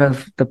 A lot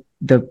of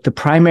the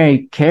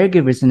primary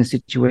caregivers in a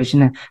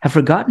situation have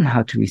forgotten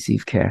how to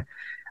receive care,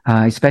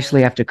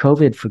 especially after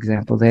COVID, for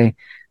example. They've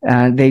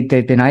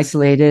been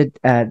isolated.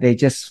 They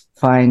just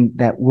find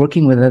that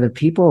working with other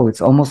people,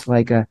 it's almost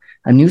like a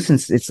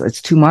nuisance.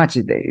 It's too much.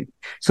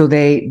 So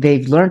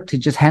they've learned to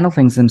just handle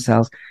things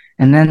themselves.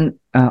 And then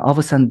all of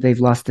a sudden they've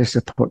lost their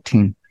support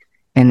team.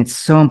 And it's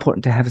so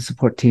important to have a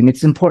support team.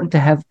 It's important to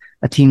have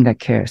a team that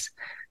cares.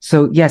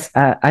 So yes,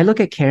 I look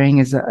at caring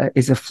as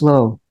a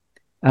flow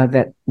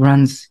that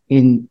runs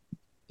in,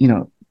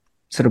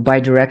 sort of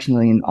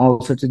bidirectionally in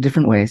all sorts of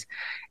different ways.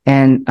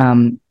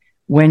 And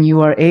when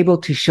you are able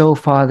to show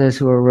fathers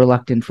who are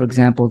reluctant, for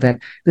example, that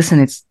listen,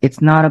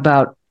 it's not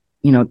about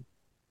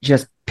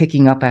just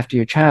picking up after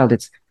your child.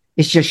 It's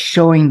just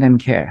showing them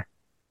care,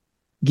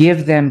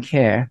 give them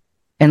care,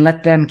 and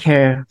let them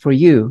care for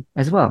you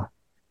as well.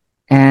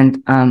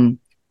 And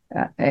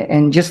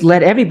just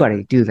let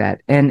everybody do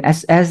that. And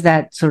as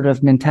that sort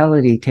of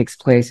mentality takes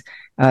place,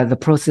 the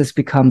process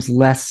becomes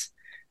less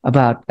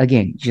about,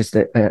 again, just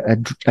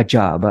a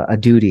job, a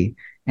duty,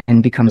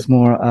 and becomes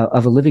more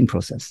of a living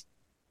process.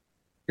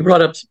 You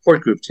brought up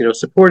support groups.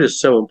 Support is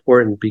so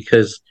important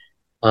because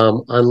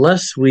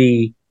unless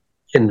we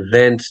can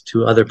vent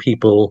to other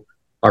people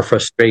our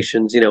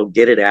frustrations,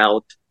 get it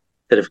out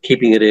instead of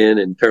keeping it in,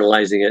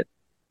 internalizing it,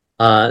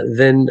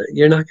 then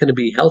you're not going to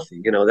be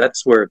healthy.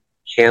 That's where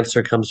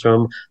cancer comes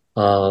from,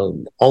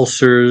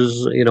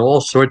 ulcers,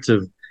 all sorts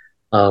of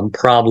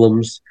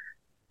problems.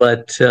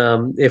 But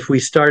if we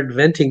start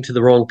venting to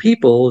the wrong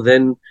people,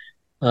 then,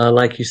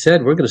 like you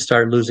said, we're going to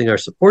start losing our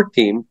support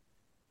team.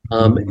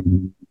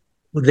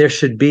 There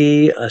should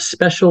be a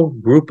special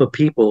group of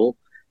people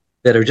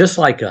that are just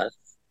like us.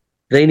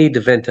 They need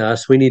to vent to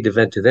us. We need to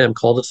vent to them,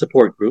 called a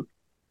support group.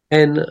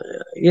 And,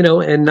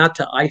 and not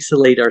to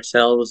isolate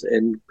ourselves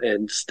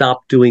and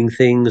stop doing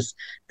things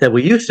that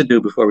we used to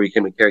do before we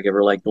became a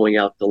caregiver, like going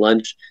out to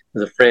lunch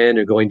with a friend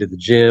or going to the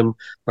gym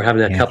or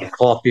having that cup of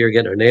coffee or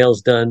getting our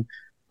nails done.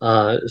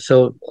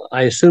 So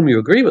I assume you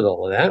agree with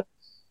all of that.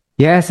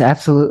 Yes,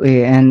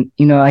 absolutely. And,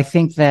 I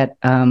think that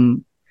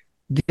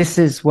this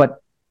is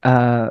what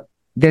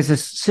there's a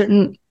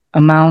certain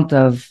amount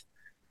of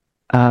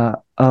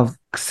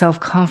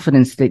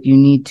self-confidence that you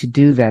need to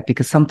do that,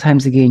 because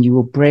sometimes, again, you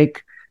will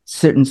break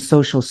certain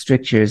social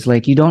strictures.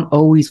 Like you don't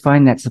always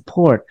find that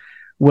support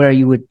where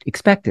you would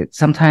expect it.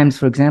 Sometimes,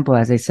 for example,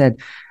 as I said,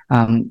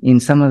 in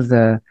some of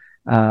the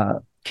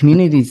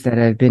communities that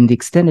have been, the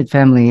extended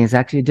family is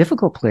actually a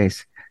difficult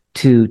place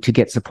to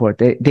get support.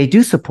 They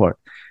do support,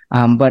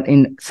 But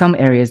in some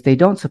areas, they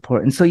don't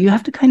support. And so you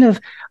have to kind of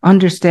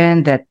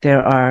understand that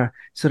there are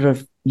sort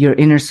of your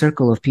inner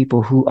circle of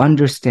people who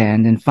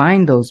understand, and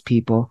find those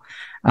people,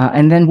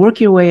 and then work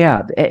your way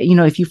out.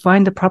 If you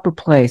find the proper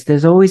place,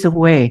 there's always a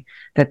way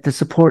that the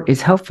support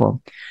is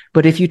helpful.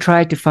 But if you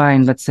try to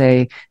find, let's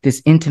say,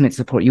 this intimate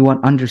support, you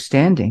want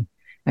understanding,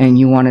 and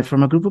you want it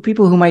from a group of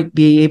people who might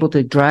be able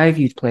to drive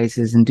you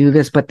places and do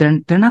this, but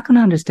they're not going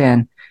to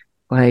understand,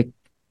 like,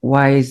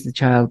 why isn't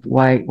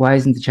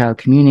the child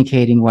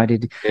communicating? Why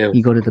did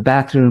he go to the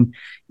bathroom?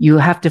 You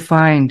have to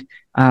find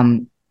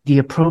the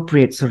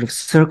appropriate sort of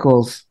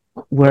circles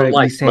where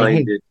you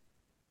say,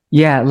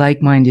 hey,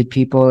 like-minded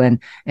people, and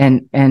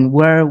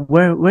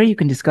where you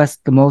can discuss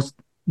the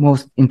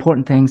most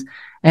important things.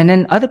 And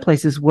then other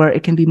places where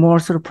it can be more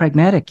sort of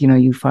pragmatic.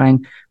 You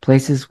find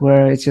places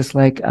where it's just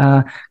like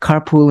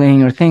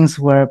carpooling, or things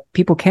where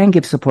people can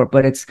give support,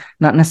 but it's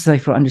not necessarily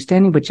for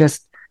understanding, but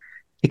just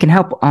it can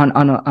help on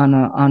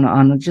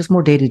a just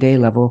more day-to-day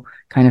level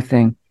kind of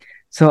thing.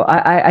 So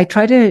I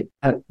try to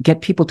get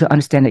people to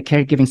understand that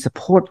caregiving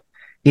support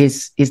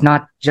is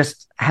not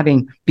just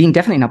being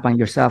definitely not by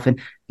yourself, and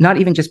not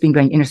even just being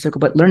by inner circle,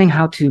 but learning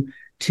how to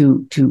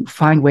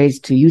find ways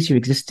to use your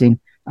existing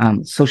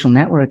social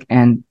network,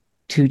 and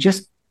to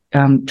just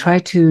try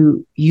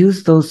to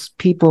use those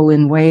people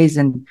in ways,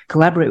 and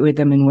collaborate with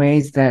them in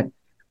ways that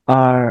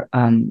are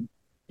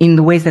in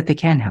the ways that they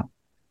can help.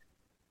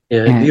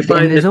 Yeah, do you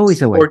find that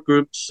support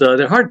groups,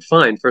 they're hard to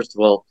find, first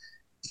of all,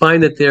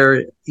 find that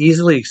they're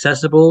easily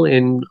accessible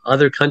in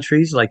other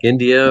countries like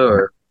India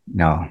or...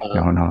 No.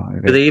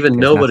 Do they even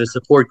know what a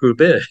support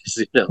group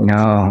is?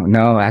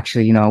 No.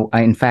 Actually,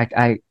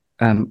 I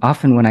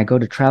often when I go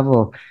to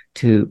travel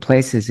to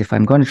places, if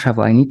I'm going to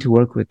travel, I need to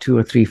work with 2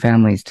 or 3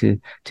 families to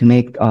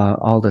make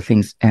all the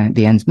things and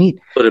the ends meet.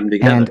 Put them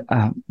together.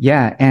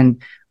 And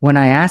and when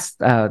I asked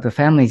the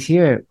families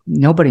here,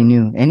 nobody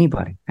knew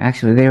anybody.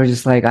 Actually, they were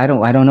just like, I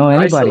don't know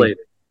anybody. Isolated.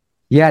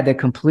 Yeah, they're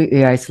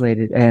completely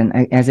isolated.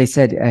 And as I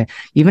said,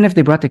 even if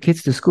they brought the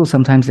kids to school,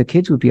 sometimes the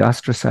kids would be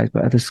ostracized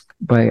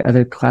by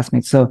other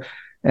classmates. So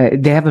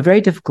they have a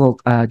very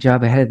difficult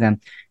job ahead of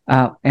them.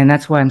 And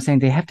that's why I'm saying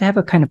they have to have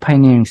a kind of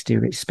pioneering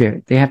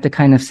spirit. They have to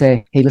kind of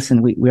say, hey,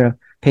 listen, we're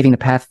paving the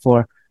path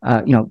for,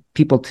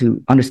 people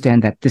to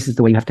understand that this is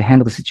the way you have to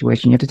handle the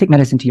situation. You have to take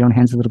matters into your own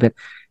hands a little bit.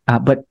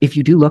 But if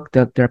you do look,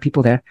 there are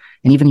people there,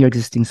 and even your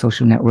existing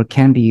social network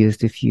can be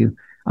used if you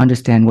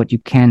understand what you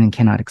can and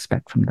cannot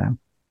expect from them.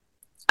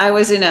 I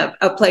was in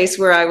a place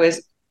where I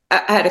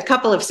had a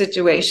couple of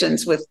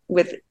situations with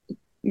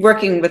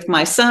working with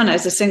my son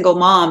as a single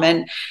mom.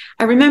 And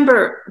I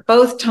remember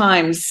both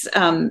times,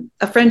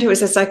 a friend who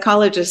was a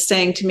psychologist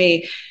saying to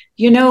me,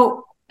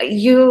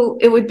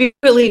 it would be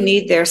really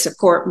need their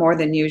support more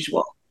than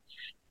usual.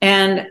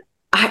 And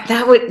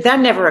that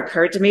never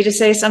occurred to me to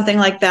say something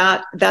like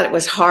that it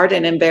was hard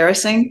and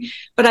embarrassing,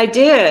 but I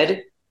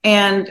did.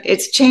 And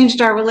it's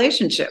changed our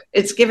relationship.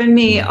 It's given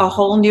me a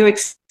whole new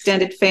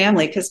extended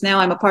family, because now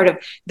I'm a part of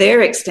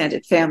their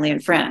extended family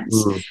and friends.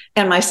 Mm-hmm.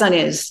 And my son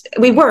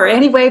we were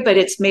anyway, but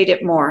it's made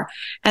it more.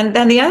 And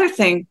then the other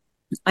thing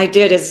I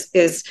did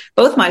is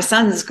both my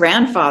son's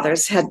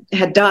grandfathers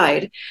had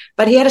died,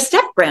 but he had a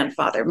step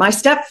grandfather, my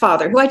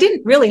stepfather, who I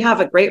didn't really have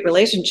a great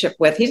relationship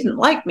with. He didn't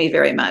like me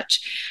very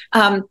much.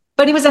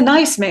 But he was a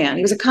nice man.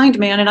 He was a kind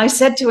man. And I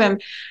said to him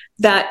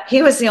that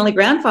he was the only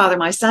grandfather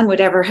my son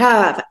would ever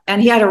have.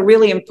 And he had a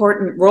really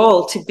important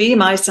role to be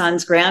my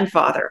son's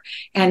grandfather.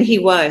 And he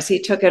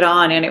took it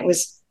on, and it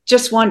was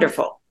just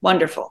wonderful,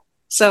 wonderful.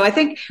 So I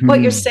think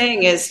what you're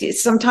saying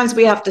is sometimes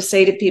we have to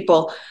say to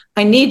people,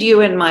 I need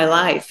you in my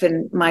life,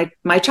 and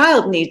my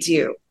child needs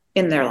you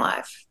in their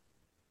life.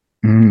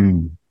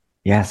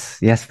 Yes,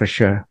 for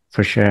sure.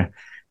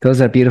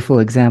 Those are beautiful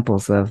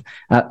examples of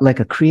like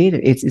a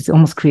creative, it's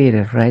almost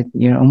creative, right?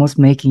 You're almost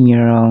making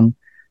your own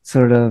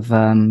sort of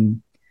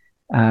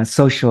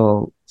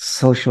social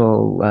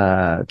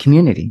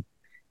community.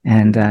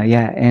 And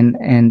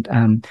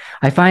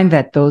I find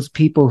that those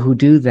people who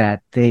do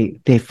that,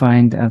 they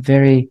find a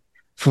very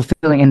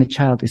fulfilling, and the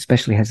child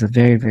especially has a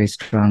very, very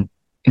strong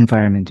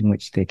environment in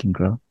which they can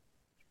grow.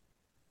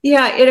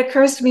 Yeah, it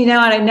occurs to me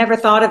now, and I never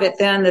thought of it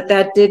then,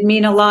 that did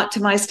mean a lot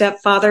to my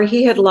stepfather.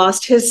 He had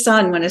lost his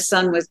son when his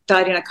son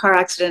died in a car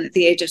accident at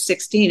the age of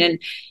 16. And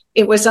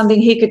it was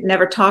something he could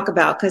never talk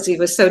about because he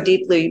was so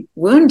deeply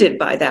wounded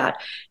by that.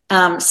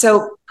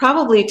 So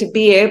probably to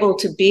be able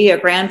to be a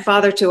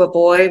grandfather to a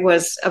boy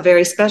was a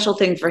very special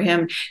thing for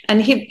him.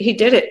 And he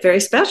did it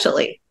very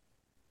specially.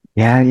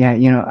 Yeah.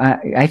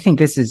 I think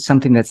this is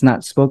something that's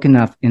not spoken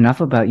enough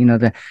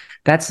about,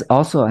 that's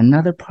also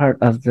another part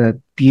of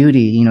the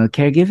beauty.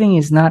 Caregiving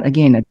is not,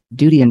 again, a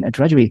duty and a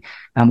drudgery.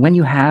 When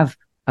you have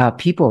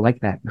people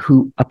like that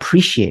who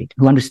appreciate,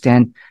 who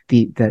understand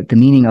the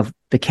meaning of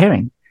the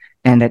caring,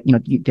 and that,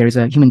 there's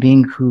a human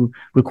being who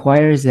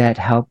requires that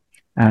help.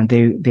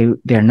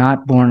 They're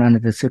not born under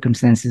the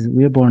circumstances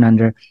we're born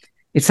under.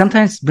 It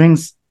sometimes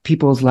brings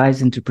people's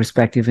lives into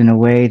perspective in a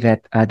way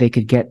that they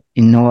could get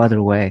in no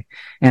other way.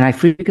 And I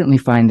frequently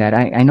find that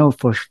I know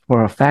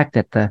for a fact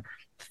that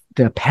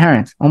the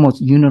parents,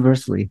 almost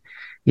universally,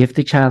 if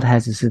the child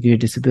has a severe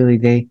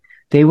disability,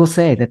 they will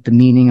say that the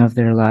meaning of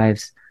their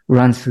lives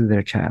runs through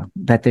their child,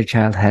 that their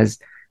child has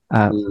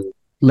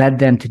led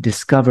them to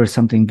discover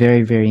something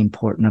very, very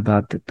important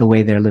about the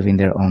way they're living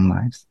their own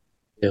lives.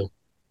 Yeah.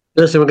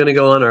 Listen, we're going to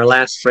go on our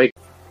last break.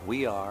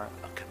 We are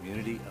a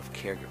community of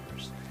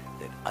caregivers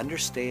that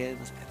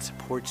understands and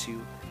supports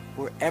you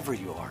wherever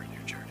you are in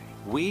your journey.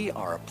 We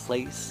are a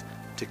place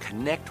to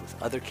connect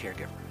with other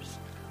caregivers,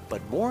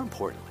 but more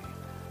importantly,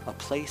 a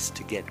place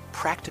to get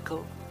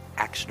practical,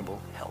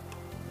 actionable help.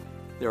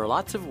 There are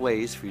lots of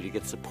ways for you to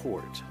get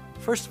support.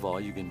 First of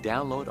all, you can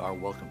download our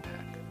welcome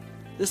pack.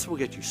 This will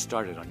get you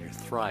started on your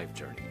Thrive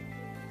journey.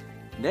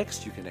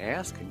 Next, you can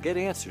ask and get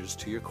answers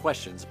to your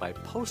questions by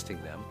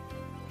posting them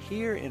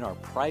here in our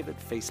private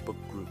Facebook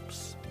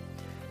groups.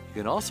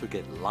 You can also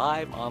get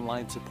live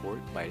online support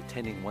by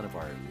attending one of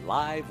our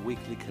live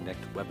weekly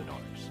Connect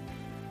webinars.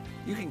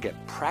 You can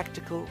get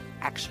practical,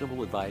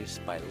 actionable advice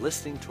by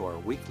listening to our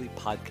weekly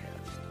podcast.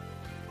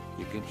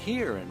 You can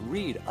hear and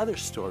read other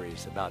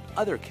stories about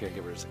other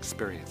caregivers'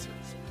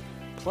 experiences.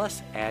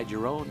 Plus, add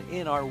your own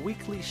in our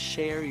weekly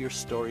Share Your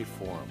Story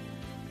forum,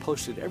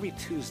 posted every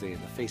Tuesday in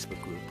the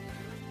Facebook group.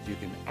 You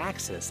can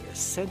access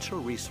essential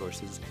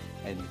resources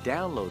and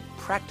download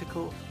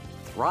practical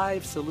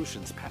Thrive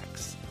Solutions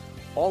packs,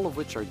 all of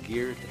which are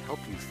geared to help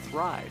you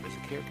thrive as a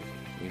caregiver.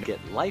 You can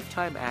get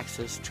lifetime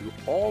access to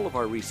all of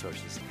our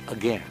resources.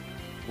 Again,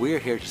 we're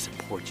here to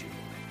support you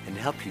and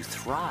help you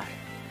thrive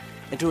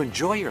and to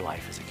enjoy your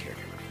life as a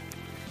caregiver.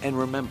 And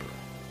remember,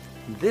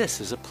 this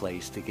is a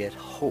place to get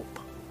hope,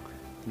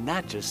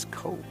 not just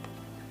cope.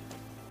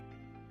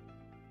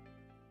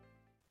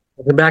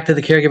 Welcome back to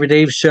the Caregiver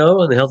Dave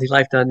Show on the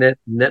HealthyLife.net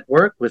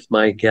network with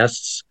my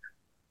guests,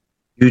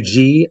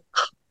 Yuji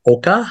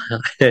Oka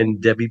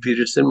and Debbie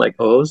Peterson, my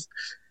co-host.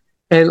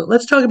 And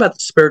let's talk about the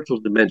spiritual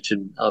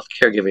dimension of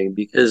caregiving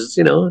because,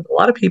 you know, a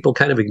lot of people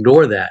kind of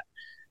ignore that.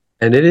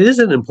 And it is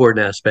an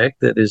important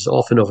aspect that is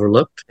often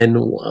overlooked. And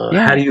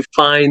how do you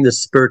find the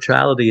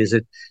spirituality? Is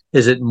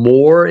it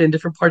more in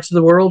different parts of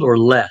the world or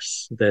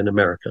less than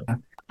America?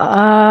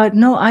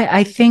 No,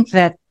 I think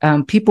that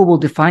people will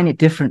define it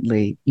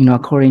differently, you know,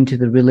 according to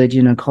the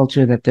religion or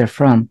culture that they're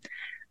from.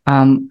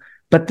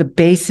 But the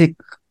basic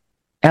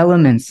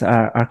elements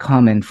are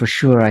common for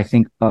sure, I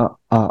think,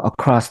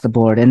 across the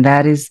board. And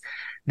that is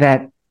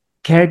that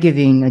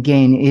caregiving,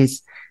 again,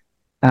 is,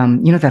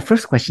 you know, that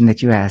first question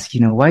that you asked, you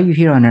know, why are you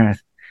here on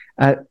earth?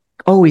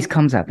 Always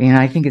comes up. And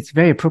I think it's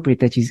very appropriate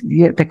that you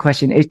get that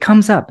question. It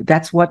comes up.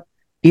 That's what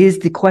is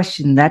the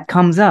question that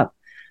comes up.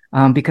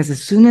 Because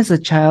as soon as a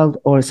child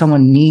or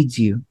someone needs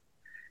you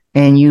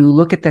and you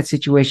look at that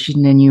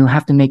situation and you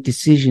have to make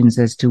decisions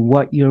as to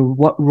what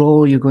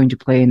role you're going to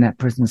play in that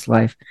person's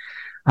life.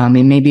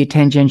 It may be a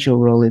tangential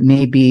role. It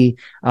may be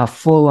a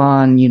full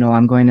on, you know,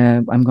 I'm going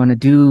to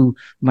do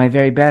my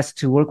very best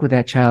to work with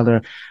that child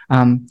or,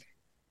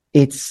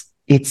 it's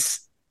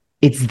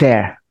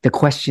there. The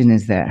question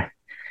is there.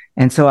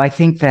 And so I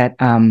think that,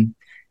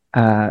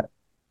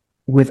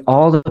 with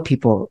all the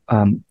people,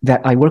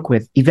 that I work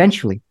with,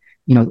 eventually,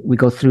 you know, we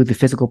go through the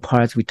physical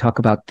parts. We talk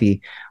about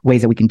the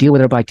ways that we can deal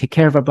with our body, take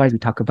care of our bodies. We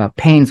talk about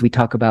pains. We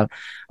talk about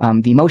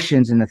the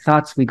emotions and the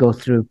thoughts we go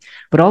through.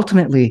 But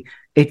ultimately,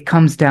 it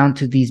comes down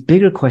to these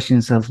bigger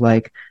questions of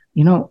like,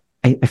 you know,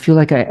 I feel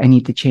like I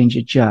need to change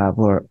a job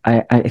or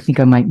I think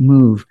I might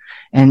move.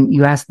 And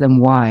you ask them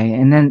why.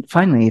 And then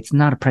finally, it's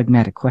not a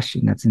pragmatic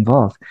question that's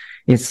involved.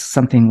 It's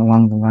something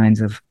along the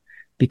lines of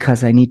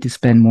because I need to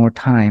spend more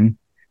time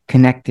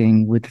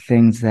connecting with the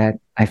things that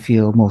I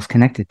feel most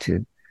connected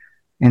to.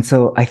 And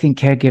so I think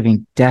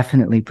caregiving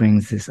definitely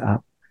brings this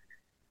up.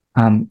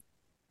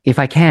 If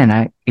I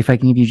can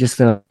give you just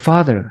a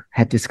father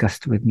had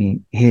discussed with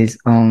me his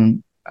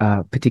own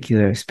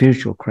particular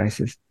spiritual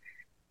crisis.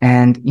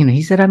 And, you know,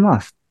 he said, I'm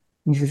lost.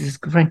 He says,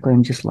 frankly,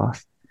 I'm just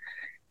lost.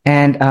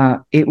 And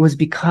it was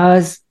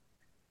because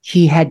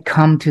he had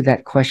come to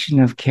that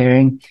question of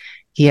caring.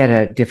 He had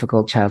a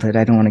difficult childhood.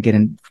 I don't want to get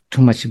in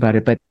too much about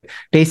it, but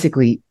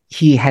basically,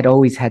 he had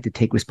always had to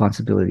take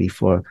responsibility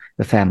for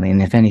the family.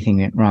 And if anything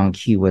went wrong,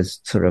 he was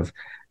sort of,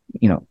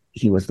 you know,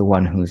 he was the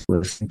one who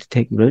was to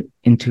take root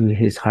into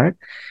his heart.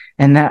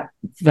 And that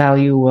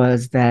value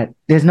was that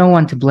there's no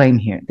one to blame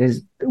here.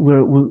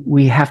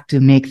 We have to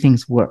make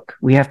things work.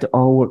 We have to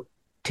all work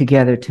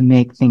together to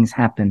make things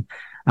happen.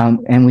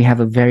 And we have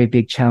a very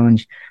big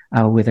challenge,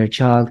 with our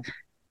child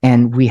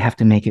and we have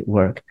to make it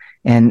work.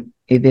 And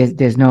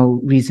there's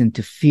no reason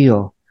to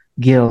feel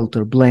guilt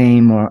or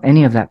blame or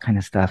any of that kind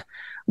of stuff.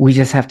 We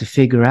just have to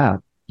figure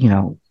out, you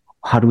know,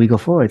 how do we go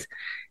forward?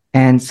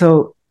 And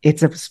so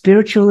it's a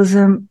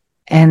spiritualism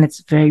and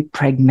it's very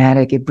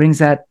pragmatic. It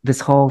brings out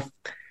this whole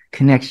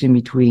connection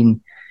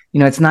between, you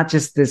know, it's not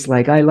just this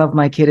like, I love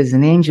my kid as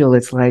an angel.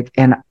 It's like,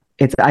 and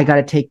it's, I got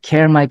to take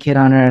care of my kid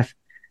on earth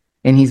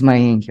and he's my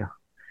angel.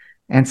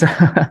 And so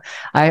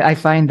I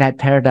find that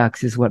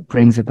paradox is what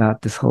brings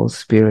about this whole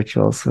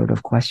spiritual sort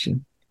of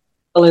question.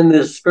 Well, in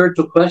this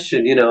spiritual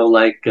question, you know,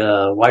 like,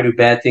 why do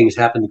bad things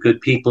happen to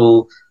good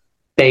people?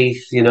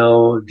 faith,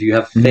 do you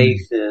have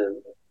faith?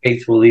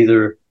 Faith will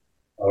either,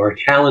 or a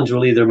challenge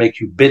will either make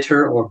you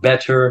bitter or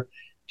better.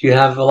 Do you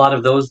have a lot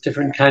of those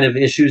different kind of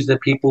issues that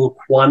people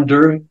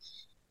quander?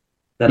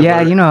 That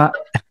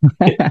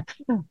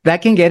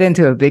can get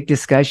into a big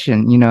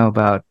discussion,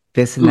 about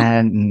this and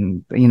that,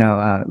 and,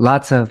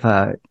 lots of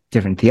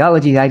different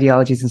theology,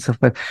 ideologies and so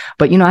forth.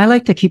 But, I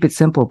like to keep it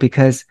simple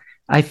because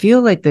I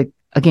feel like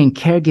again,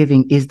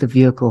 caregiving is the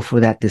vehicle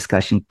for that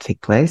discussion to take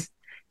place.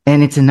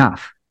 And it's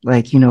enough.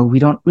 Like, we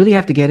don't really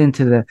have to get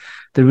into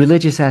the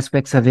religious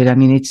aspects of it. I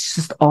mean, it's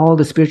just all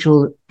the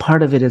spiritual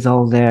part of it is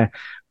all there.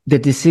 The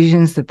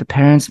decisions that the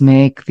parents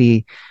make,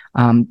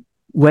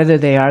 whether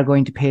they are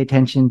going to pay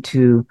attention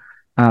to,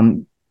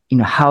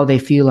 how they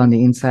feel on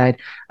the inside.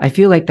 I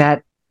feel like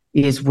that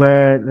is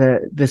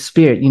where the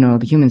spirit,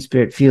 the human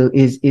spirit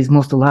is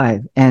most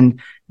alive.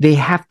 And they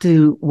have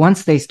to,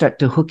 once they start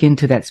to hook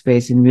into that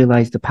space and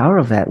realize the power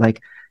of that,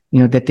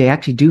 that they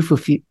actually do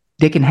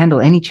they can handle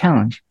any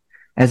challenge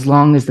as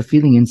long as the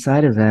feeling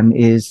inside of them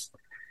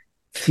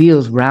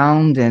feels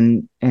round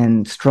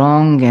and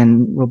strong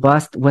and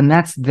robust. When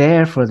that's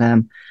there for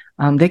them,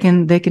 they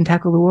can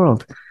tackle the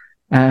world.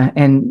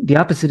 And the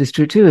opposite is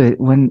true too.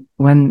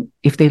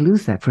 If they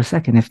lose that for a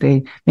second, if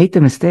they make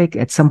the mistake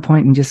at some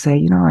point and just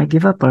say, I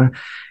give up, or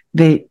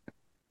they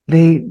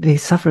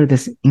suffer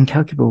this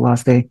incalculable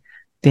loss, they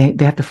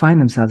have to find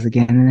themselves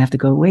again and have to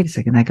go, wait a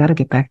second, I got to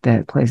get back to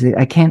that place.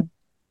 I can't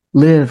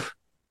live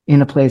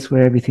in a place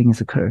where everything is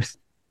a curse.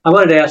 I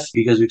wanted to ask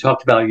you, because we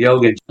talked about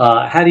yoga,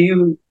 how do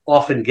you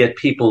often get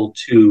people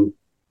to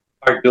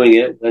start doing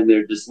it when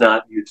they're just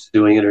not used to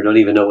doing it or don't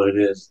even know what it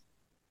is?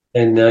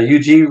 And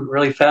Yuji,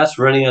 really fast,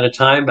 running out of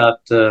time,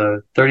 about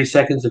 30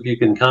 seconds, if you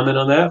can comment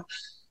on that.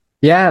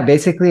 Yeah,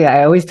 basically,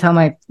 I always tell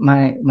my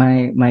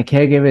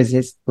caregivers,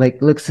 it's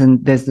like,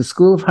 listen, there's the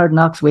school of hard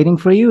knocks waiting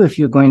for you if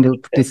you're going to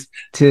a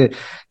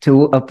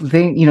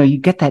thing. You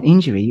get that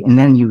injury, and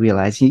then you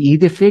realize you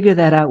either figure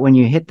that out when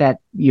you hit that,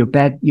 your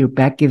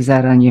back gives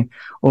out on you,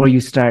 or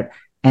you start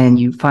and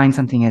you find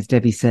something, as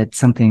Debbie said,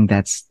 something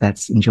that's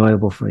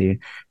enjoyable for you.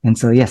 And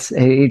so, yes,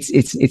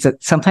 it's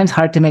sometimes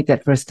hard to make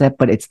that first step,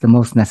 but it's the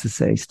most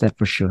necessary step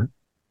for sure.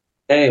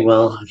 Hey,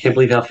 well, I can't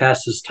believe how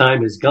fast this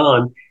time has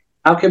gone.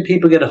 How can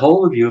people get a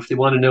hold of you if they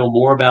want to know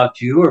more about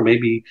you, or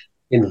maybe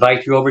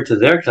invite you over to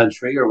their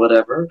country or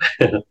whatever?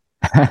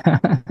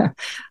 My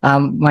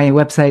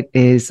website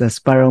is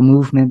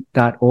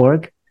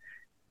spiralmovement.org.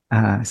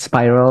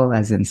 Spiral,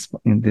 as in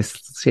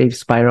this shape,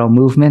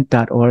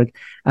 spiralmovement.org.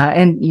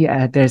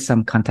 And there's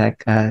some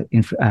contact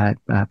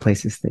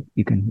places that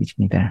you can reach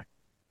me there.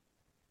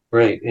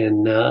 Great.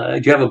 And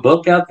do you have a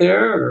book out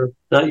there, or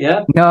not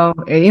yet? No,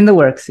 in the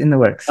works. In the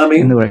works.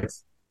 In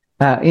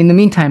the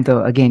meantime,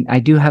 though, again,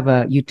 I do have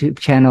a YouTube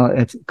channel.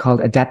 It's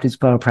called Adapted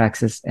Spiral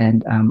Praxis,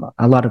 and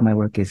a lot of my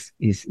work is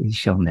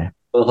shown there.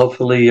 Well,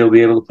 hopefully you'll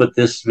be able to put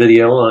this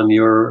video on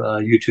your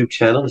YouTube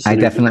channel. I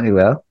definitely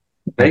will.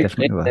 Great.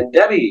 And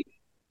Debbie,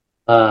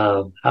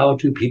 how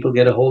do people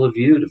get a hold of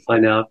you to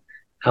find out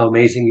how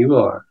amazing you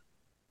are?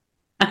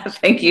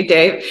 Thank you,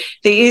 Dave.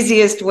 The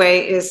easiest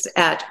way is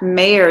at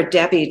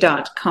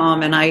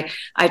mayordebbie.com. And I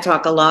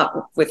talk a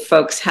lot with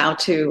folks how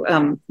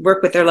to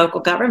work with their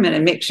local government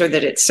and make sure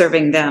that it's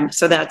serving them.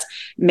 So that's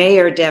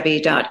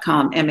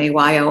mayordebbie.com,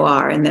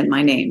 MAYOR, and then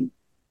my name.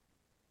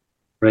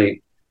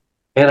 Great.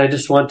 And I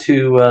just want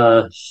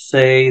to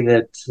say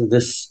that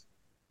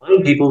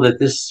remind people that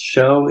this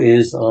show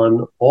is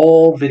on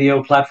all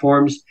video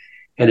platforms.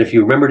 And if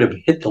you remember to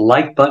hit the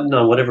like button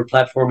on whatever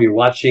platform you're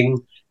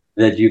watching,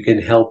 that you can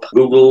help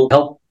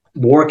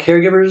more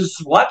caregivers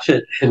watch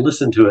it and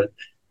listen to it.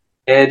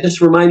 And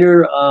just a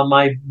reminder,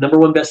 my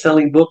 #1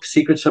 best-selling book,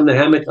 Secrets from the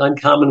Hammock,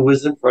 Uncommon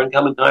Wisdom for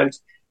Uncommon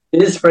Times,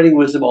 is spreading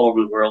wisdom all over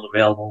the world,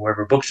 available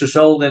wherever books are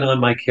sold and on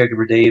my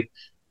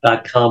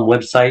caregiverdave.com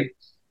website.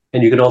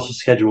 And you can also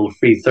schedule a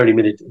free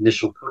 30-minute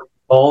initial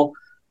call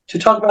to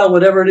talk about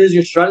whatever it is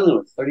you're struggling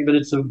with. 30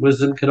 minutes of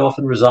wisdom can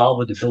often resolve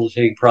a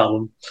debilitating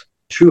problem.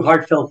 True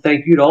heartfelt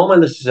thank you to all my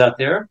listeners out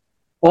there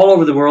all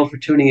over the world for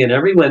tuning in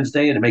every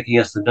Wednesday and making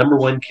us the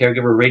 #1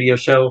 caregiver radio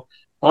show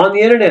on the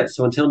internet.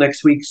 So until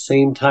next week,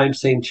 same time,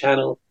 same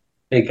channel,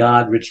 may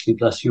God richly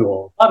bless you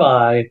all.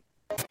 Bye-bye.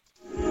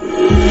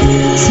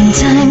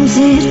 Sometimes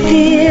it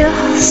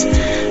feels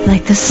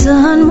like the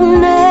sun will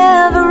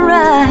never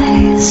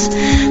rise,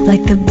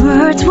 like the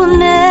birds will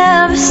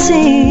never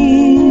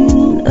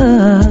sing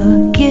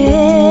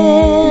again.